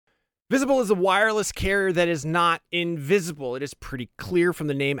Visible is a wireless carrier that is not invisible. It is pretty clear from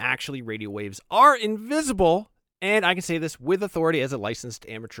the name. Actually, radio waves are invisible, and I can say this with authority as a licensed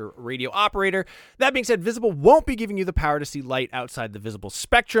amateur radio operator. That being said, Visible won't be giving you the power to see light outside the visible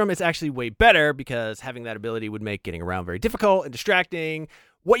spectrum. It's actually way better because having that ability would make getting around very difficult and distracting.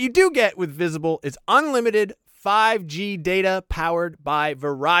 What you do get with Visible is unlimited 5G data powered by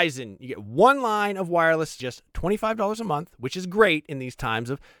Verizon. You get one line of wireless, just $25 a month, which is great in these times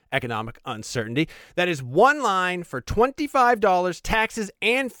of economic uncertainty. That is one line for $25, taxes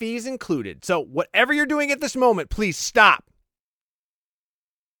and fees included. So whatever you're doing at this moment, please stop.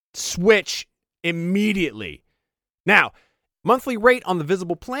 Switch immediately. Now, monthly rate on the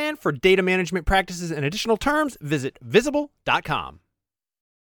Visible plan for data management practices and additional terms, visit visible.com.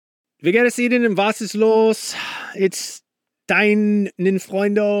 Wir gehen Ihnen in Was ist los? It's deinen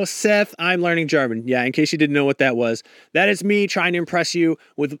Freunde, Seth. I'm learning German. Yeah, in case you didn't know what that was. That is me trying to impress you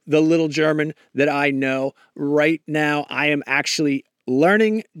with the little German that I know. Right now, I am actually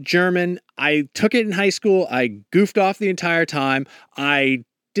learning German. I took it in high school. I goofed off the entire time. I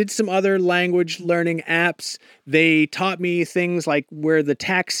did some other language learning apps. They taught me things like where the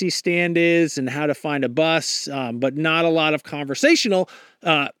taxi stand is and how to find a bus, but not a lot of conversational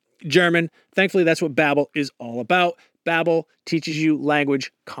German. Thankfully, that's what Babbel is all about. Babbel teaches you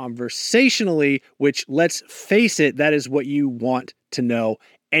language conversationally, which, let's face it, that is what you want to know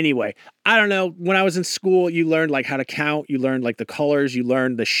anyway. I don't know. When I was in school, you learned like how to count. You learned like the colors. You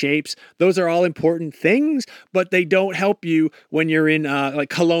learned the shapes. Those are all important things, but they don't help you when you're in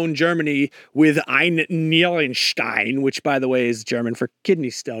like Cologne, Germany with Ein Nierenstein, which, by the way, is German for kidney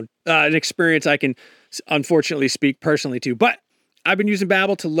stone. An experience I can unfortunately speak personally to, but I've been using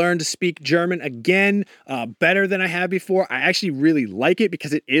Babbel to learn to speak German again, better than I have before. I actually really like it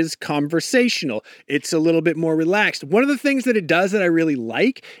because it is conversational. It's a little bit more relaxed. One of the things that it does that I really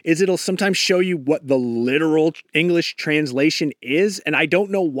like is it'll sometimes show you what the literal English translation is. And I don't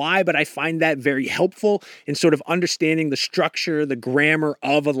know why, but I find that very helpful in sort of understanding the structure, the grammar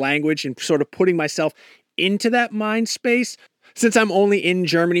of a language and sort of putting myself into that mind space. Since I'm only in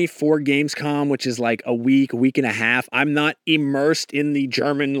Germany for Gamescom, which is like a week and a half, I'm not immersed in the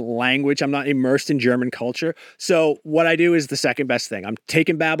German language. I'm not immersed in German culture. So what I do is the second best thing. I'm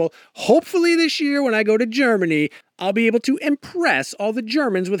taking Babbel. Hopefully this year when I go to Germany, I'll be able to impress all the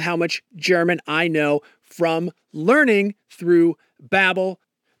Germans with how much German I know from learning through Babbel.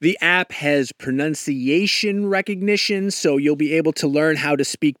 The app has pronunciation recognition, so you'll be able to learn how to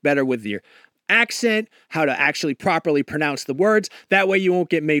speak better with your accent, how to actually properly pronounce the words. That way you won't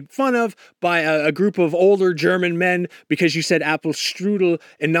get made fun of by a group of older German men because you said Apfelstrudel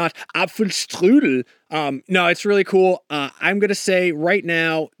and not Apfelstrudel. No, it's really cool. I'm going to say right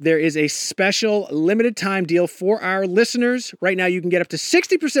now there is a special limited time deal for our listeners. Right now you can get up to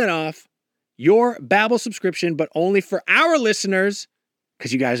 60% off your Babbel subscription, but only for our listeners,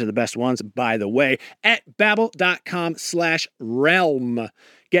 because you guys are the best ones, by the way, at babbel.com/realm.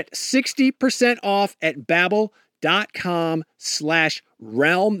 Get 60% off at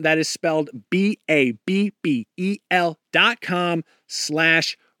babbel.com/realm. That is spelled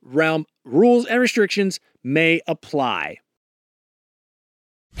BABBEL.com/realm. Rules and restrictions may apply.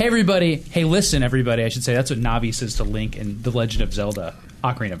 Hey, everybody. Hey, listen, everybody, I should say. That's what Navi says to Link in The Legend of Zelda,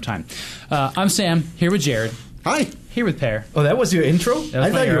 Ocarina of Time. I'm Sam, here with Jared. Hi. Here with Pear. Oh, that was your intro?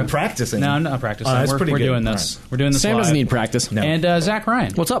 I thought you were practicing. No, I'm not practicing. That's pretty we're good. doing this. Right. We're doing this Sam live. doesn't need practice. No. And Zach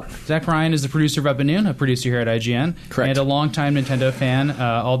Ryan. What's up? Zach Ryan is the producer of Up and Noon, a producer here at IGN. Correct. And a longtime Nintendo fan,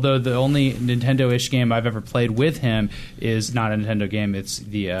 although the only Nintendo-ish game I've ever played with him is not a Nintendo game. It's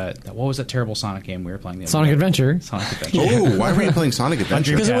the, what was that terrible Sonic game we were playing the other Sonic day? Adventure. Sonic Adventure. Oh, why were you playing Sonic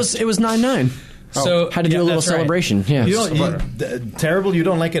Adventure? Because it was 9-9. So Had to do a little that's right. celebration. Yeah. Terrible, you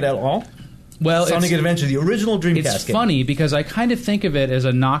don't like it at all? Well, Sonic Adventure, the original Dreamcast It's game. funny because I kind of think of it as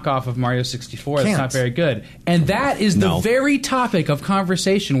a knockoff of Mario 64. It's Can't. not very good. And that is the very topic of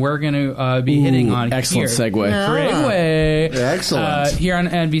conversation we're going to be hitting on excellent here. segue. Excellent. Here on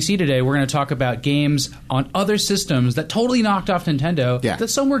NVC today, we're going to talk about games on other systems that totally knocked off Nintendo. Yeah. That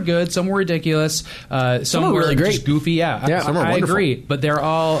some were good, some were ridiculous, some were were really great. just goofy. Yeah, some are I wonderful. agree. But they're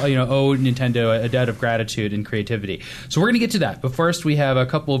all owe Nintendo a debt of gratitude and creativity. So we're going to get to that. But first, we have a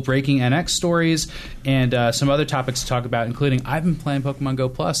couple of breaking NX stories stories, and some other topics to talk about, including I've been playing Pokemon Go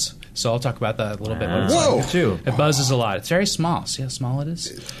Plus. So I'll talk about that a little bit. When it's Whoa! like. Too. It buzzes a lot. It's very small. See how small it is?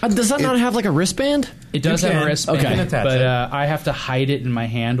 Does that not have like a wristband? It does have a wristband, Okay. You can attach but it. I have to hide it in my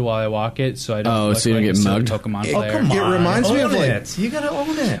hand while I walk it, so I don't look so you don't like get a silly mugged? Pokemon It- player. Come on. It reminds me of, Own like- it. You gotta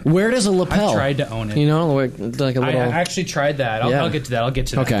own it. Where does a lapel? I've tried to own it. You know, like a I little. actually tried that. Yeah. I'll get to that. I'll get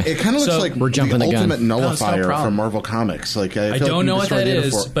to that. Okay. It kind of looks So, like we're jumping the the gun. ultimate No, it's no nullifier problem. from Marvel Comics. Like I feel don't know you what that destroyed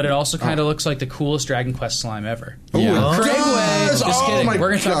is, Data but it also kind of looks like the coolest Dragon Quest slime ever. Yeah. Ooh, it Craig Way. does! Just kidding. my We're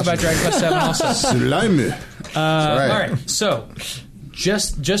going to talk gosh. about Dragon Quest 7 also. Slimy. All right. So,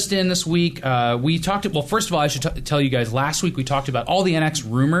 just in this week, we talked. Well, first of all, I should tell you guys. Last week we talked about all the NX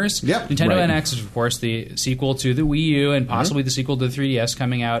rumors. Yep. Nintendo Right. NX is, of course, the sequel to the Wii U and possibly the sequel to the 3DS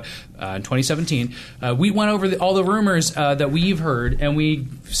coming out in 2017. We went over all the rumors that we've heard, and we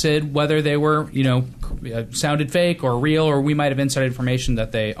said whether they were, sounded fake or real, or we might have inside information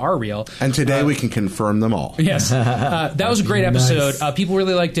that they are real. And today we can confirm them all. Yes. That was a great episode. People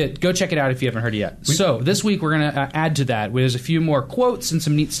really liked it. Go check it out if you haven't heard it yet. So this week we're going to add to that. There's a few more quotes and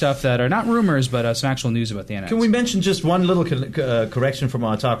some neat stuff that are not rumors, but some actual news about the NX. Can we mention just one little correction from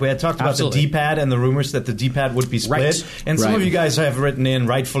our talk? We had talked about Absolutely. the D-pad and the rumors that the D-pad would be split. Right. And some Right. of you guys have written in,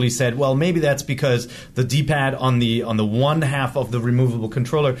 rightfully said, well, maybe that's because the D-pad on the one half of the removable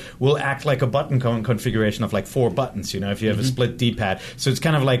controller will act like a button configuration of like 4 buttons, if you have a split D-pad. So it's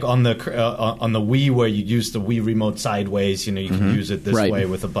kind of like on the Wii where you use the Wii remote sideways, you can use it this Right. way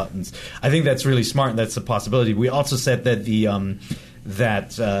with the buttons. I think that's really smart. That's a possibility. We also said that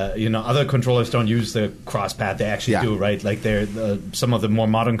other controllers don't use the cross pad. They actually Yeah. do, right? Like some of the more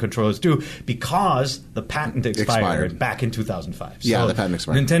modern controllers do, because the patent expired back in 2005. Yeah, So the patent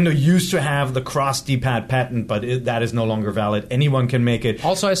expired. Nintendo used to have the cross D-pad patent, but that is no longer valid. Anyone can make it.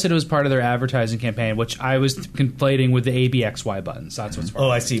 Also, I said it was part of their advertising campaign, which I was conflating with the ABXY buttons. That's what's part Oh,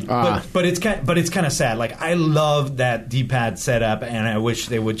 of it. I see. But it's kind of sad. Like, I love that D-pad setup, and I wish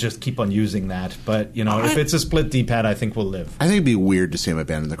they would just keep on using that. But if it's a split D-pad, I think we'll live. I think it'd be weird to see him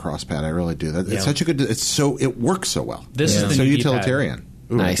abandon the crosspad. I really do. It's Yeah. such a good. It works so well. This is the so new utilitarian.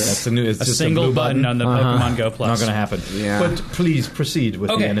 Ooh, Nice. That's the new. It's A just single blue button on the Pokemon Go Plus. Not going to happen. Yeah. But please proceed with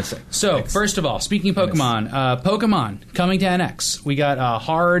the Okay, NSX. so first of all, speaking of Pokemon, Pokemon coming to NX. We got a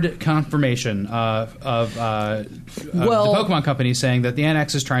hard confirmation of the Pokemon company saying that the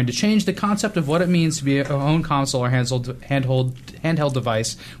NX is trying to change the concept of what it means to be a home console or handheld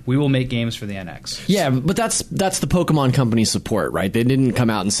device. We will make games for the NX. Yeah, but that's the Pokemon Company support, right? They didn't come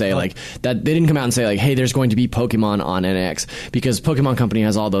out and say like that. They didn't come out and say like, "Hey, there's going to be Pokemon on NX," because Pokemon Company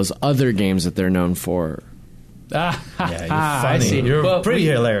has all those other games that they're known for. Yeah, you're I funny. see. You're pretty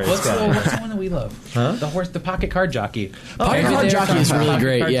hilarious, What's guy. the one that we love? The Pocket Card Jockey. Pocket Card Jockey is really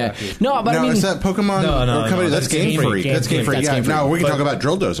great. Yeah, no, but Now, I mean, is that Pokemon No, or company? That's that's Game Game Freak. Freak. That's Game Freak. That's Yeah. Game Freak. No, we can But- talk about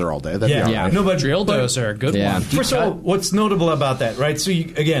Drill Dozer all day. That'd be all right. No, but Drill Dozer, a good Yeah. one. First of all, what's notable about that, right? So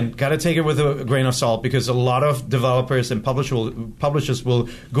you, again, got to take it with a grain of salt, because a lot of developers and publishers will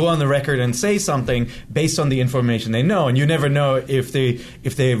go on the record and say something based on the information they know, and you never know if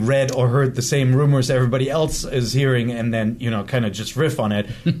they read or heard the same rumors everybody else is hearing, and then kind of just riff on it.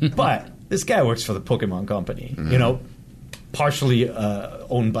 But this guy works for the Pokemon Company, partially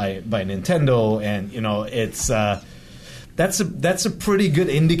owned by Nintendo, and it's. That's a pretty good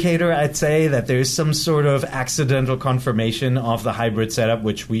indicator, I'd say, that there is some sort of accidental confirmation of the hybrid setup,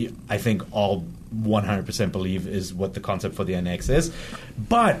 which I think all 100% believe is what the concept for the NX is.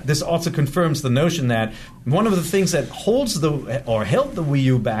 But this also confirms the notion that one of the things that held the Wii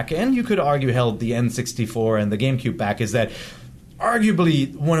U back, and you could argue held the N64 and the GameCube back, is that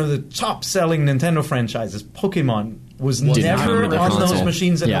arguably one of the top-selling Nintendo franchises, Pokemon, was never on the on those console.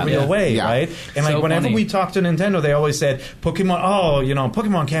 machines in a real way, Yeah. right? And So whenever funny. we talk to Nintendo, they always said, Pokemon,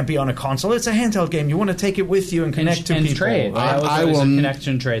 Pokemon can't be on a console. It's a handheld game. You want to take it with you and connect to and people. trade. right? That was I always will- a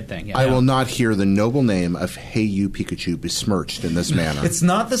connection trade thing. Yeah. I will not hear the noble name of Hey You Pikachu besmirched in this manner. It's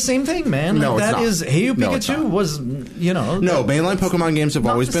not the same thing, man. No, Like, it's that not. is, Hey You No, it's Pikachu not. was, No, mainline Pokemon games have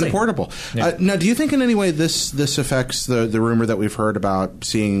Not always the been same. portable. Yeah. Now, do you think in any way this affects the rumor that we've heard about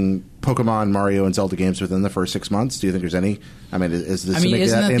seeing Pokemon, Mario, and Zelda games within the first 6 months? Do you think there's any? I mean, is this make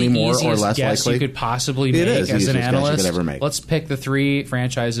isn't that that any the more or easiest less guess likely? you could possibly It make is the as an easiest guess you analyst? could ever make. Let's pick the 3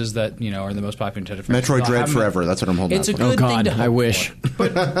 franchises that are the most popular Nintendo franchises. Metroid I'll Dread have them- forever. That's what I'm holding It's out a for. good oh thing God, to I hope wish.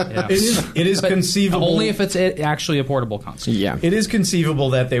 Yeah. It is But conceivable. only if it's actually a portable console. Yeah, It is conceivable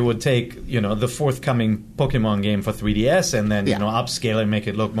that they would take, the forthcoming Pokemon game for 3DS and then, upscale it and make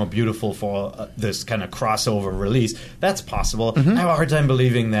it look more beautiful for this kind of crossover release. That's possible. I have a hard time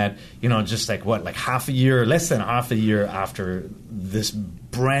believing that, just like half a year, less than half a year after this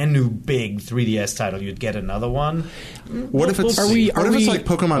brand new big 3DS title, you'd get another one. What if it's it's like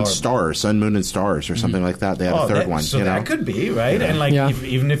Pokemon Stars, Sun, Moon, and Stars, or something like that? They have a third one. So that could be, right? And like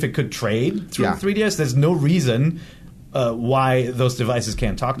even if it could trade through 3DS, there's no reason why those devices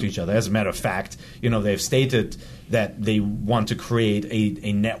can't talk to each other. As a matter of fact, they've stated that they want to create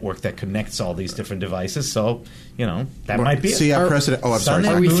a network that connects all these different devices. So, that might be it. So yeah, precedent. Oh, I'm sorry.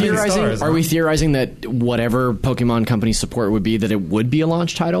 Are we theorizing that whatever Pokemon company support would be, that it would be a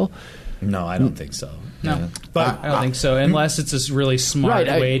launch title? No, I don't think so. No, but I don't think so. Unless it's a really smart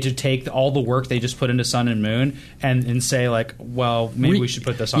way to take all the work they just put into Sun and Moon and say like, well, maybe we should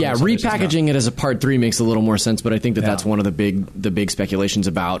put this on. Yeah, repackaging it as a Part 3 makes a little more sense. But I think that's one of the big speculations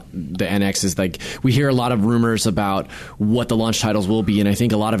about the NX is like we hear a lot of rumors about what the launch titles will be, and I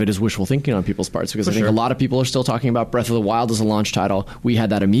think a lot of it is wishful thinking on people's parts because I think a lot of people are still talking about Breath of the Wild as a launch title. We had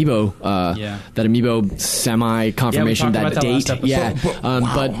that amiibo semi confirmation that date.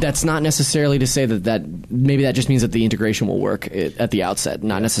 But that's not necessarily to say that maybe that just means that the integration will work at the outset,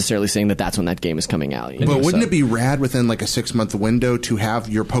 not necessarily saying that that's when that game is coming out. But wouldn't it be rad within like a 6-month window to have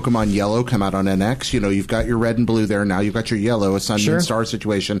your Pokemon Yellow come out on NX? You've got your red and blue there. Now you've got your yellow, a Sun and Star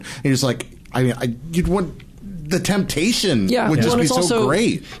situation. And it's like, you'd want the temptation would just be so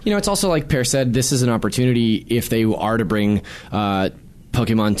great. It's also like Per said, this is an opportunity if they are to bring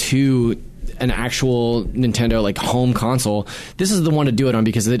Pokemon to an actual Nintendo like home console. This is the one to do it on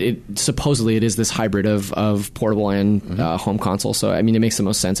because it supposedly it is this hybrid of portable and home console. So I mean, it makes the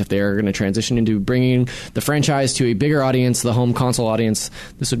most sense if they are going to transition into bringing the franchise to a bigger audience, the home console audience.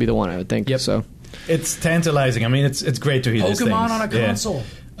 This would be the one I would think. So it's tantalizing. I mean, it's great to hear these things. Pokemon on a console.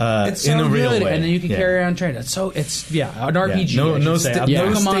 It's so in a real good, way. and then you can carry around train. It's an RPG. No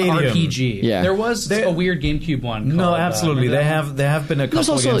Pokemon RPG. Yeah. There was a weird GameCube one. No, absolutely. There have been a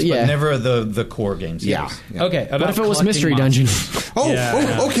couple of games, but never the core games. Yeah. Okay. What if it was Mystery Dungeon?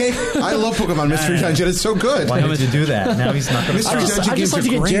 Okay. I love Pokemon Mystery Dungeon. It's so good. Why would you do that? Now he's not going to. I just like to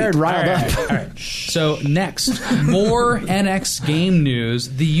get Jared riled up. All right. So next, more NX game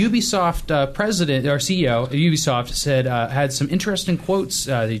news. The Ubisoft president or CEO of Ubisoft said had some interesting quotes.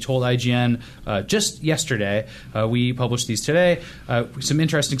 He told IGN just yesterday. We published these today. Some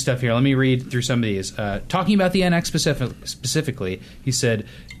interesting stuff here. Let me read through some of these. Talking about the NX specifically, he said,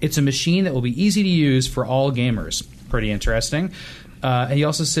 it's a machine that will be easy to use for all gamers. Pretty interesting. And he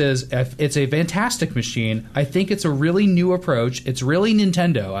also says, it's a fantastic machine. I think it's a really new approach. It's really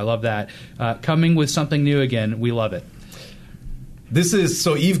Nintendo. I love that. Coming with something new again. We love it. This is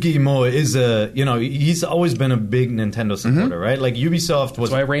so Yves Guillemot is he's always been a big Nintendo supporter, right? Like Ubisoft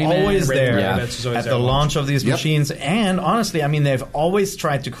was always there at the launch of these machines, and honestly, I mean they've always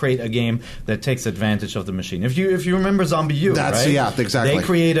tried to create a game that takes advantage of the machine. If you remember Zombie U, right? Exactly. They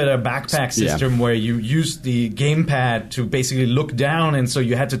created a backpack system where you used the gamepad to basically look down, and so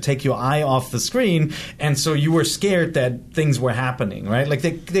you had to take your eye off the screen, and so you were scared that things were happening, right? Like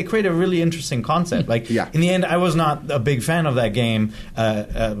they created a really interesting concept. Like in the end, I was not a big fan of that game.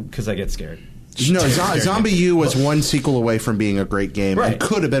 Because I get scared. No, Zombie U was one sequel away from being a great game and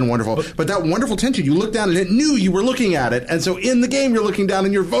could have been wonderful. But that wonderful tension, you look down and it knew you were looking at it. And so in the game, you're looking down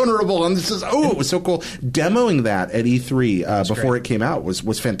and you're vulnerable. And this is, it was so cool. Demoing that at E3 before it came out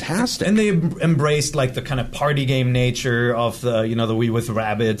was fantastic. And they embraced like the kind of party game nature of the the Wii with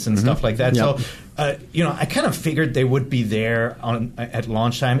rabbits and stuff like that. Yep. So. I kind of figured they would be there at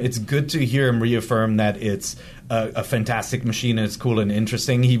launch time. It's good to hear him reaffirm that it's a fantastic machine and it's cool and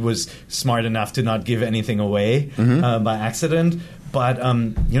interesting. He was smart enough to not give anything away by accident. But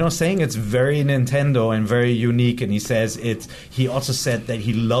saying it's very Nintendo and very unique, and he says he also said that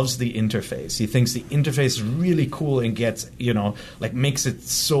he loves the interface. He thinks the interface is really cool and gets makes it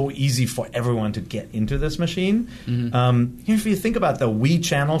so easy for everyone to get into this machine. If you think about the Wii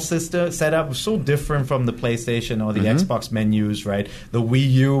channel system setup, so different from the PlayStation or the Xbox menus, right? The Wii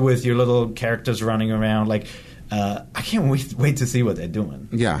U with your little characters running around, I can't wait to see what they're doing.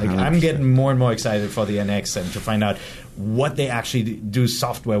 Yeah, I'm getting more and more excited for the NX and to find out what they actually do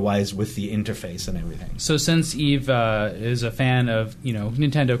software-wise with the interface and everything. So since Yves is a fan of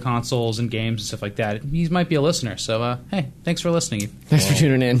Nintendo consoles and games and stuff like that, he might be a listener. So hey, thanks for listening, Yves. Thanks for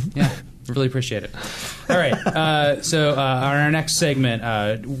tuning in. Yeah, really appreciate it. All right, so on our next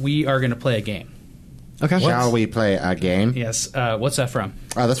segment, we are going to play a game. Okay. Shall we play a game? Yes. What's that from?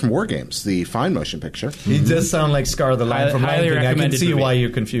 That's from War Games, the fine motion picture. He does sound like Scar the Lion from Lion King. I can see movie. Why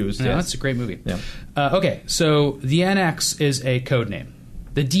you're confused. No, that's a great movie. Yeah. Okay, so the NX is a code name.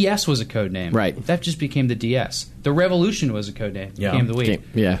 The DS was a code name. Right. That just became the DS. The Revolution was a code name. Yeah. Became the Wii.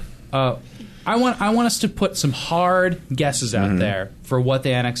 Yeah. I want us to put some hard guesses out there for what the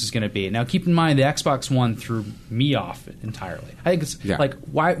NX is going to be. Now, keep in mind the Xbox One threw me off entirely. I think it's like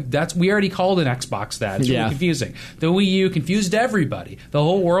why we already called an Xbox that. It's really confusing. The Wii U confused everybody. The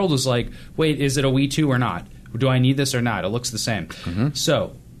whole world was like, wait, is it a Wii 2 or not? Do I need this or not? It looks the same.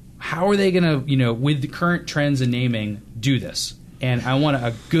 So, how are they going to, with the current trends in naming, do this? And I want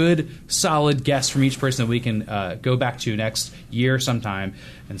a good, solid guess from each person that we can go back to next year sometime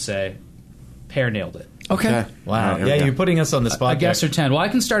and say, Pear nailed it. Okay. Wow. Yeah, you're putting us on the spot. A guess or 10. Well, I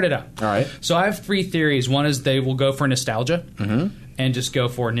can start it out. All right. So I have 3 theories. One is they will go for nostalgia and just go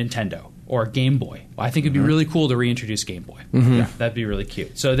for Nintendo or Game Boy. I think it'd be really cool to reintroduce Game Boy. Yeah, that'd be really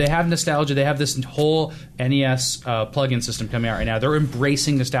cute. So they have nostalgia. They have this whole NES plug-in system coming out right now. They're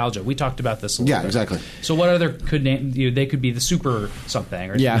embracing nostalgia. We talked about this a little bit. Yeah, exactly. So what other could name? They could be the Super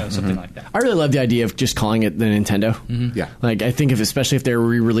something or something like that. I really love the idea of just calling it the Nintendo. Yeah. Like, I think especially if they're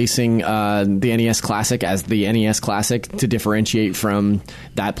re-releasing the NES Classic as the NES Classic to differentiate from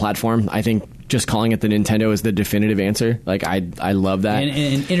that platform, I think just calling it the Nintendo is the definitive answer. Like, I love that.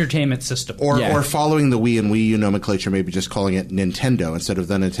 An entertainment system. Or following the Wii and Wii U nomenclature, maybe just calling it Nintendo instead of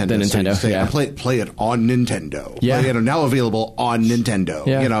the Nintendo. The Nintendo, so play it on Nintendo. Yeah. Now available on Nintendo.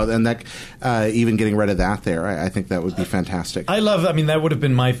 Yeah. And that even getting rid of that there, I think that would be fantastic. That would have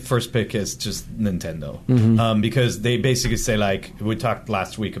been my first pick is just Nintendo. Because they basically say, like, we talked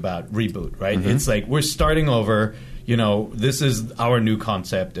last week about reboot, right? It's like, we're starting over. This is our new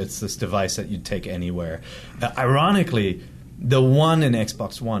concept. It's this device that you take anywhere. Ironically, the One in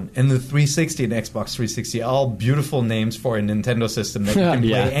Xbox One and the 360 in Xbox 360 are all beautiful names for a Nintendo system that you can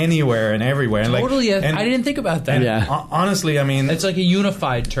play anywhere and everywhere. Totally. I didn't think about that. Honestly, I mean... It's like a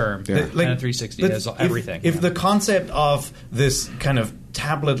unified term. Yeah. And a 360 has everything. If the concept of this kind of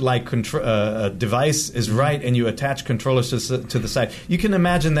tablet-like device is right and you attach controllers to the side, you can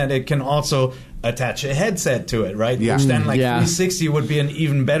imagine that it can also attach a headset to it, right? Yeah. Which then 360 would be an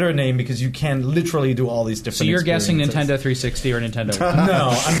even better name because you can literally do all these different So you're guessing Nintendo 360 or Nintendo One? No,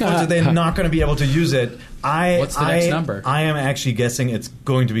 unfortunately they're not going to be able to use it. What's the next number? I am actually guessing it's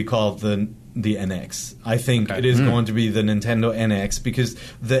going to be called the NX. I think it is going to be the Nintendo NX because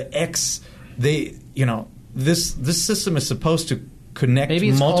the X, this system is supposed to connect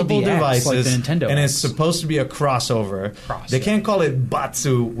multiple devices, like the Nintendo and X. it's supposed to be a crossover. They can't call it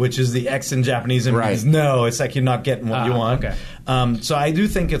Batsu, which is the X in Japanese, and means no, it's like you're not getting what you want. Okay. So I do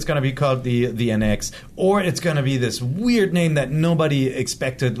think it's going to be called the NX, or it's going to be this weird name that nobody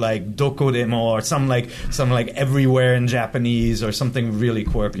expected, like Dokodemo, or some like everywhere in Japanese, or something really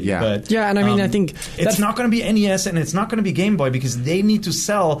quirky. But and I mean, I think it's not going to be NES and it's not going to be Game Boy because they need to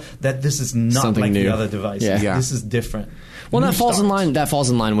sell that this is not something like new. the other devices. This is different. Well, that falls in line. That falls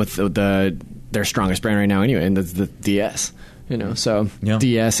in line with their strongest brand right now, anyway, and that's the DS. So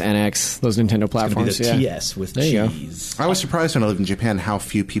DS, NX, those Nintendo platforms. It's going to be the TS with cheese. I was surprised when I lived in Japan how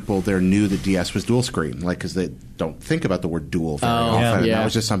few people there knew the DS was dual screen, because they don't think about the word dual very often. That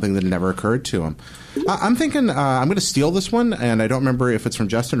was just something that never occurred to them. I'm thinking I'm going to steal this one, and I don't remember if it's from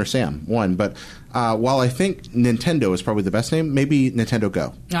Justin or Sam. But while I think Nintendo is probably the best name, maybe Nintendo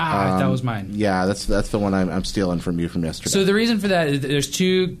Go. That was mine. Yeah, that's the one I'm stealing from you from yesterday. So the reason for that is there's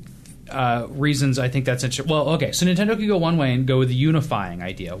two reasons I think that's interesting. Well, okay, so Nintendo could go one way and go with the unifying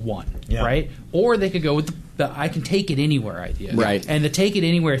idea, right? Or they could go with the I can take it anywhere idea. Right. And the take it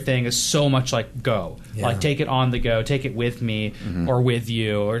anywhere thing is so much like Go. Yeah. Like take it on the go, take it with me or with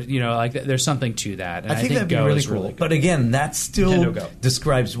you, or there's something to that. And I think that'd Go be really is cool. Really but again, that still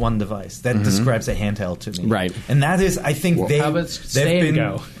describes one device. That describes a handheld to me. Right. And that is, I think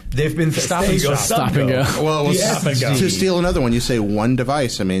they've been stop and go. Stop and go. Well, stop and go. To steal another one, you say one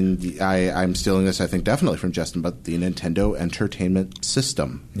device. I mean, I'm stealing this, I think, definitely from Justin, but the Nintendo Entertainment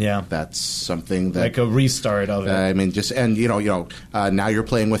System. Yeah. That's something that... like a restart of it. I mean, now you're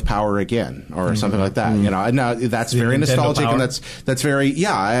playing with power again, or something like that. And now that's very nostalgic, power. and that's very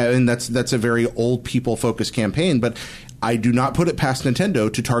and that's a very old people focused campaign. But I do not put it past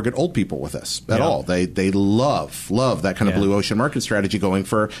Nintendo to target old people with this at all. They love that kind of blue ocean market strategy, going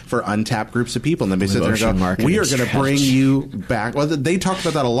for untapped groups of people, and then they sit there and go, "We are going to bring you back." Well, they talked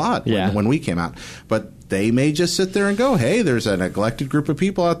about that a lot when we came out, but they may just sit there and go, "Hey, there's a neglected group of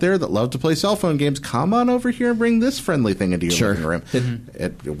people out there that love to play cell phone games. Come on over here and bring this friendly thing into your living room."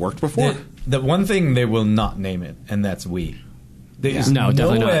 It worked before. The one thing they will not name it, and that's Wii. There's no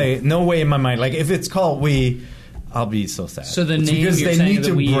way in my mind. Like, if it's called Wii, I'll be so sad. So the name you're saying the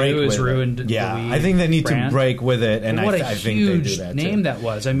Wii U is ruined. Yeah, the Wii I think they need brand? to break with it, and what I think they do huge that name too. that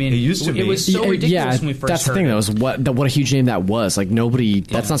was. I mean, it used to be. It was so ridiculous when we first that's the heard thing, it. though, is what a huge name that was. Like, nobody.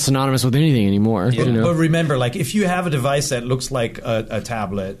 That's not synonymous with anything anymore. But remember, like, if you have a device that looks like a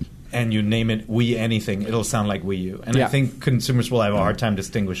tablet, and you name it Wii anything, it'll sound like Wii U. And I think consumers will have a hard time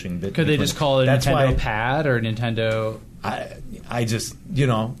distinguishing. Could they just call it a Nintendo Pad or Nintendo? I just,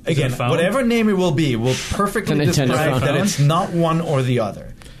 again, whatever name it will be, will perfectly describe that it's not one or the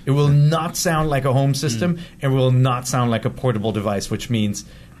other. It will not sound like a home system. It will not sound like a portable device, which means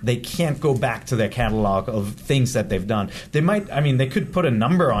they can't go back to their catalog of things that they've done. They could put a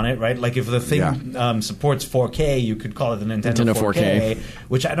number on it, right? Like if the thing supports 4K, you could call it the Nintendo 4K,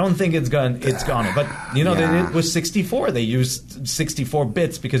 which I don't think it's gone. But they did with 64. They used 64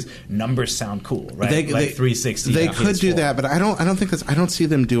 bits because numbers sound cool, right? Like 360. They could do that, but I don't see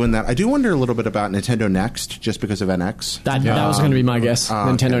them doing that. I do wonder a little bit about Nintendo Next, just because of NX. That was going to be my guess.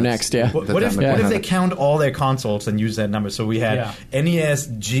 Nintendo Next, yeah. What if they count all their consoles and use that number? So we had NES,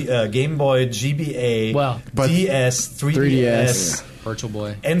 Game Boy, GBA, DS, 3DS, Virtual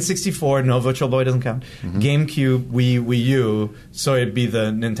Boy, N64. No, Virtual Boy doesn't count. GameCube, Wii U. So it'd be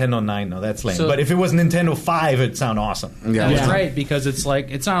the Nintendo 9. No, that's lame. But if it was Nintendo 5, it'd sound awesome. That's right, because it's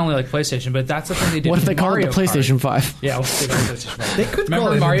not only like PlayStation, but that's the thing they did. What if they call it the PlayStation 5? Yeah, what if they call it PlayStation 5? They could remember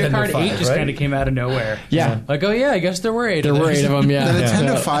call it Mario Nintendo Kart 5, 8 just kind of came out of nowhere. Yeah. Like, oh yeah, I guess there were 8 of them. There were 8 of them, yeah. The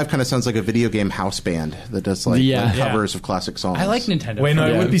Nintendo 5 kind of sounds like a video game house band that does the covers of classic songs. I like Nintendo. Wait, no,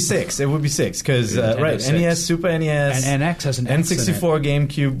 it would be 6. It would be 6 because NES, Super NES, and NX has an N64,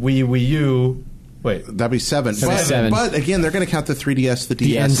 GameCube, Wii U. Wait, that'd be 7. But again, they're going to count the 3DS, the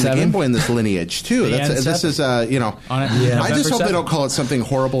DS, and the Game Boy in this lineage too. This is I just hope they don't call it something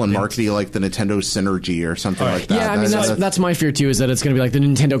horrible and markety like the Nintendo Synergy or something like that. Yeah, I mean that's my fear too. Is that it's going to be like the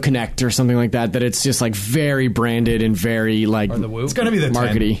Nintendo Connect or something like that. That it's just like very branded and very like it's going to be the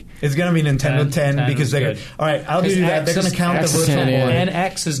markety. 10. It's going to be Nintendo 10 because they're all right. I'll do that. They're going to count the virtual boy. And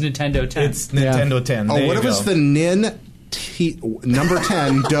X is Nintendo 10. It's Nintendo 10. Oh, what if it's the NIN? Number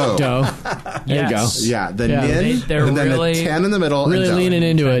 10, Do. There you go. Yeah, the NIN, and then a 10 in the middle. Really and leaning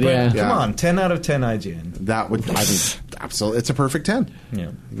into it, Come on, 10 out of 10 IGN. That would, I think, absolutely. It's a perfect 10.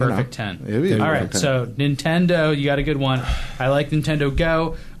 Yeah, perfect 10. All right, so Nintendo, you got a good one. I like Nintendo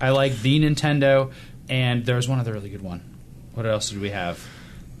Go. I like the Nintendo. And there's one other really good one. What else did we have?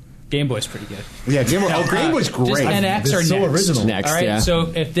 Game Boy's pretty good. Yeah, Game Boy. Game Boy's great. Just NX or so Next. Original. Next, all right, yeah.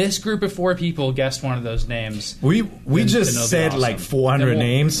 so if this group of 4 people guessed one of those names, we just said awesome. Like 400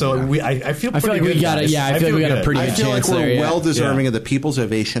 names, so I feel pretty good. We got it. Yeah, I feel like we got a pretty. I feel like we're well deserving of the people's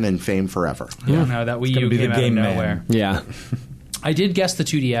ovation and fame forever. Yeah, no, that Wii U came out of nowhere. Yeah. I did guess the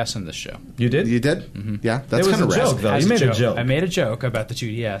 2DS in this show. You did? You did? Mm-hmm. Yeah, that's kind of a joke, though. You made a joke. I made a joke about the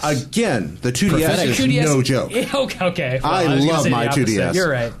 2DS. Again, the 2DS is no joke. Okay. Well, I love my 2DS.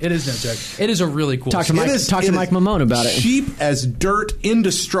 You're right. It is no joke. It is a really cool. Talk to Mike Mamone about it. Cheap as dirt,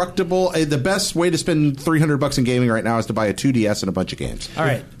 indestructible. The best way to spend $300 in gaming right now is to buy a 2DS and a bunch of games. All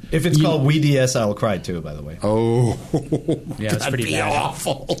right. If it's called Wii DS, I'll cry too, by the way. Oh. Yeah, it's pretty bad.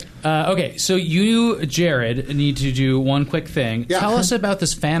 Awful. Okay, so you, Jared, need to do one quick thing. Yeah. Tell us about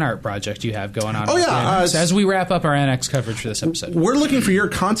this fan art project you have going on. Oh, yeah. As we wrap up our NX coverage for this episode. We're looking for your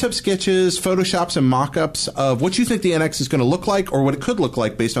concept sketches, photoshops, and mock-ups of what you think the NX is going to look like or what it could look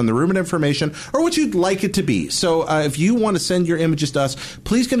like based on the rumored information or what you'd like it to be. So if you want to send your images to us,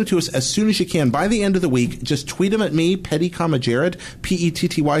 please get them to us as soon as you can. By the end of the week, just tweet them at me, Petty, Jared,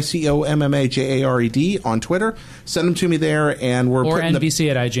 PettyCommaJared on Twitter. Send them to me there, and we're or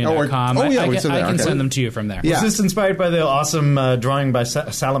NVC at IGN.com. I can send them to you from there. Yeah. Was this inspired by the awesome drawing by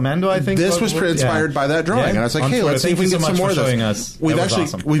Salamando? I think this was inspired by that drawing, and I was like, "Hey, let's see if we can get some more of those."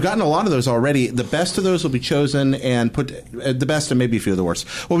 We've gotten a lot of those already. The best of those will be chosen and put the best and maybe a few of the worst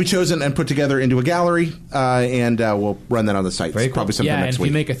will be chosen and put together into a gallery, and we'll run that on the site. Probably sometime next week.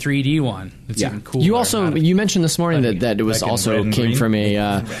 And if you make a 3D one, it's even cooler. You mentioned this morning that it was also came from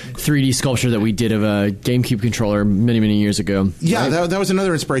a 3D sculpture that we did of a GameCube controller many years ago. Yeah, right? that was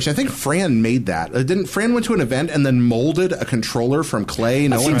another inspiration. I think Fran made that. Fran went to an event and then molded a controller from clay?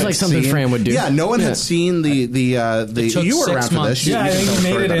 That seems like something Fran would do. Yeah, no one had seen the you were around for this. Yeah, I think he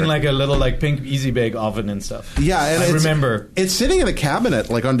made it in like a little like pink Easy Bake oven and stuff. Yeah, and I remember it's sitting in a cabinet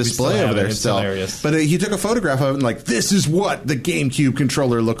like on display over there still. Hilarious. But he took a photograph of it and like, this is what the GameCube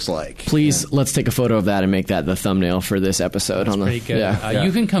controller looks like. Please, let's take a photo of that and make that the thumbnail for this episode. That's pretty good.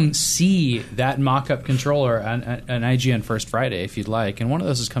 You can come see that mock-up controller on IGN First Friday if you'd like, and one of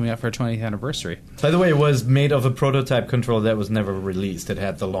those is coming up for our 20th anniversary. By the way, it was made of a prototype controller that was never released. It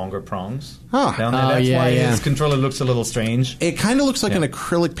had the longer prongs. Huh. That's why his controller looks a little strange. It kind of looks like an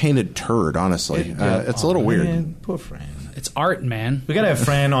acrylic painted turd, honestly. It's a little weird. Man, poor Fran. It's art, man. We got to have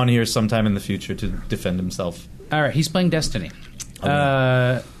Fran on here sometime in the future to defend himself. All right, he's playing Destiny.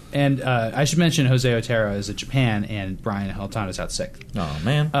 And I should mention Jose Otero is at Japan, and Brian Helton is out sick. Oh,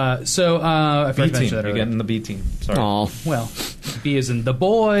 man. I forgot to mention that You're earlier. getting the B team. Sorry. Oh, Well, B is in the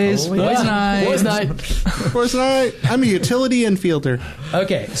boys. Oh, Boys yeah. night. boys' night. Of course not. I'm a utility infielder.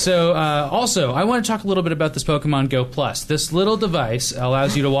 Okay, so also, I want to talk a little bit about this Pokemon Go Plus. This little device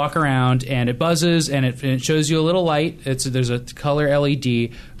allows you to walk around, and it buzzes, and it shows you a little light. There's a color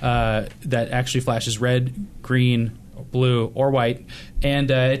LED that actually flashes red, green, blue, or white,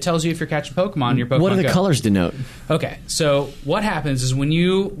 and it tells you if you're catching Pokemon. Your Pokemon What do the Go. colors denote? Okay, so what happens is when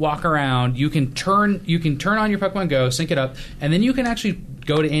you walk around, you can turn on your Pokemon Go, sync it up, and then you can actually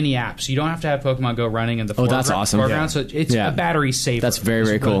go to any app. So you don't have to have Pokemon Go running in the Oh, that's awesome. foreground. Yeah. So it's Yeah. a battery saver. That's very,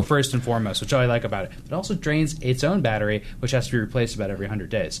 very Is cool. First and foremost, which I like about it. It also drains its own battery, which has to be replaced about every 100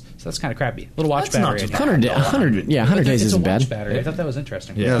 days. So that's kind of crappy. Little watch That's not battery. too 100 days It's a isn't watch bad. battery. I thought that was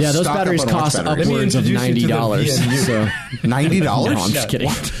interesting. Yeah. Yeah, those stock up batteries on watch cost batteries. upwards of Let me introduce you to the $90. VNU. So $90? no, I'm No. just kidding.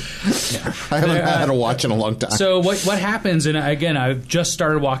 I haven't had a watch in a long time. So what happens, and again, I've just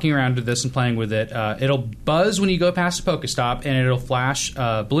started walking around with this and playing with it. It'll buzz when you go past a Pokestop, and it'll flash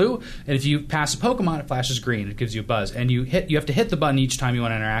blue. And if you pass a Pokemon, it flashes green. It gives you a buzz, and you have to hit the button each time you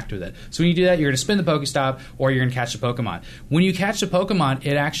want to interact with it. So when you do that, you're going to spin the Pokestop, or you're going to catch a Pokemon. When you catch a Pokemon,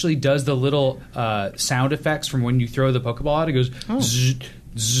 it actually does the little sound effects from when you throw the Pokeball out. It goes zzz,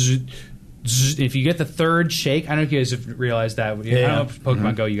 zzz, zzz. If you get the third shake, I don't know if you guys have realized that. I don't know if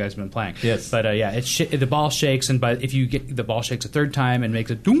Pokemon Go you guys have been playing. Yes. But the ball shakes, but if you get the ball shakes a third time and makes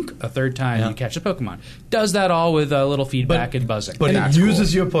a dunk a third time, you catch a Pokemon. Does that all with a little feedback and buzzing. But That's it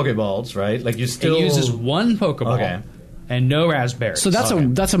uses your Pokeballs, right? Like you still... It uses one Pokeball Okay. and no raspberries. So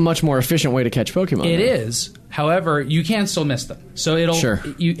that's a much more efficient way to catch Pokemon. It then. is. However, you can still miss them. So Sure.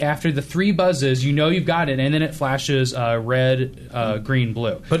 after the 3 buzzes, you know you've got it, and then it flashes red, green,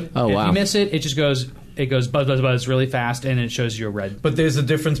 blue. But if wow. you miss it, it just goes buzz, buzz, buzz really fast, and it shows you a red. But there's a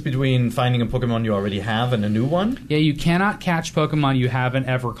difference between finding a Pokemon you already have and a new one. Yeah, you cannot catch Pokemon you haven't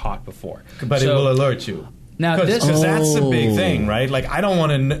ever caught before. But it will alert you. Now, Because that's the big Oh. thing, right? Like I don't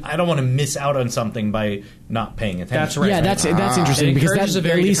want to miss out on something by not paying attention. That's right. Yeah, that's interesting It because encourages that a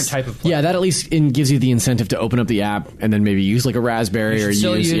very at least, different type of play. Yeah, that at least gives you the incentive to open up the app and then maybe use like a raspberry You or should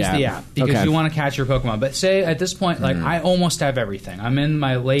still use yeah. the app because Okay. you want to catch your Pokemon. But say at this point, like I almost have everything. I'm in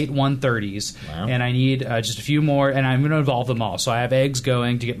my late 130s, Wow. and I need just a few more, and I'm going to evolve them all. So I have eggs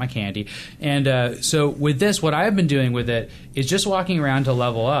going to get my candy. And so with this, what I've been doing with it is just walking around to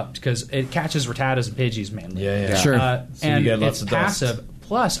level up because it catches Rattatas and Pidgeys mainly. Yeah. Sure. So you And get lots it's of dust. passive.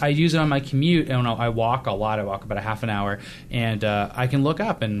 Plus, I use it on my commute, and I walk a lot. I walk about a half an hour, and I can look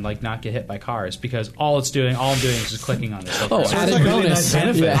up and like not get hit by cars because all I'm doing is just clicking on this. Oh, So added it's like a really bonus. nice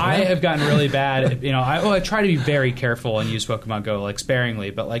benefit. Yeah. I have gotten really bad. I try to be very careful and use Pokemon Go like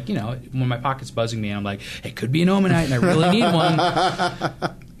sparingly. But when my pocket's buzzing me and I'm like, it could be an Omanite and I really need one.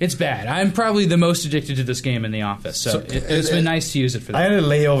 It's bad. I'm probably the most addicted to this game in the office. So it's been nice to use it for I that. had a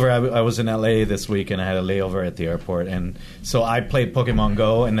layover. I was in LA this week, and I had a layover at the airport, and so I played Pokemon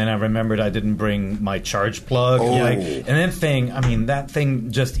Go, and then I remembered I didn't bring my charge plug. And that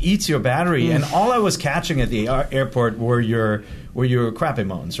thing just eats your battery. And all I was catching at the airport were your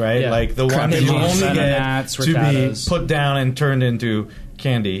Crappymons, right? Yeah. Like the one that you Crappymons, only get Rattatas, to be Rattatas. put down and turned into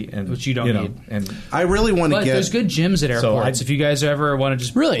candy, and Which you don't need. And I really want to But get. there's good gyms at So airports. If you guys ever want to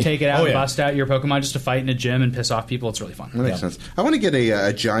just Really? take it out Oh, and yeah. bust out your Pokemon just to fight in a gym and piss off people, it's really fun. That makes sense. I want to get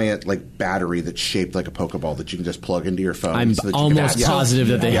a giant battery that's shaped like a Pokeball that you can just plug into your phone. I'm so that you can almost have- positive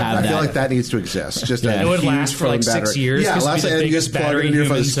that they have I feel that. like that needs to exist. Just Yeah. a It would huge last for, like, floating 6 years. Yeah, This would last be the and you biggest just plug it battery into your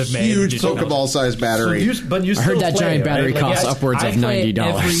phone. humans This have made. huge Just don't know. Pokeball-sized battery. but you I still heard that play, giant battery right? Like, costs yes, upwards I of play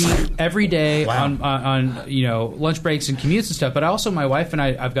 $90. every day Wow. on lunch breaks and commutes and stuff. But also, my wife and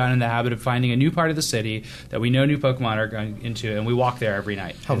I've gotten in the habit of finding a new part of the city that we know new Pokemon are going into, and we walk there every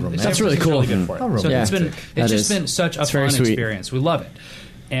night. How And romantic. That's really it's cool. good for it. How So it's romantic. That just is. been such a It's very fun sweet. experience. We love it,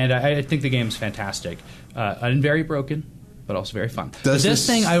 and I think the game's fantastic and very broken, but also very fun. But Does this this-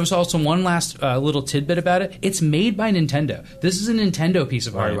 thing, I was also one last little tidbit about it. It's made by Nintendo. This is a Nintendo piece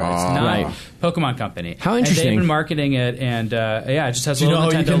of hardware. It's not Right. Pokemon Company. How And interesting. they've been marketing it, and it just has Do a you know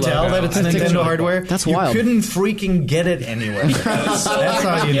little how you Nintendo can tell logo. that it's I think Nintendo really cool. hardware? That's you wild. couldn't freaking get it anywhere. That's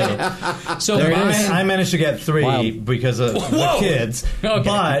how you know. So There it mine- is. I managed to get 3 Wild. because of the kids, Okay.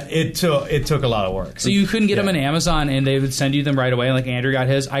 but it took a lot of work. So you couldn't get them on Amazon, and they would send you them right away. Like Andrew got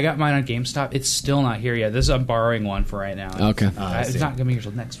his. I got mine on GameStop. It's still not here yet. I'm borrowing one for right now. Okay. I It's see. not going to be here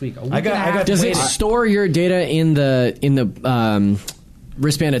till next week. I got Does it waiting. store your data in the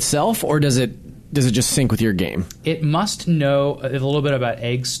wristband itself, or does it does it just sync with your game? It must know a little bit about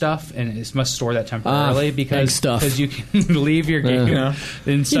egg stuff, and it must store that temporarily egg because stuff. you can leave your game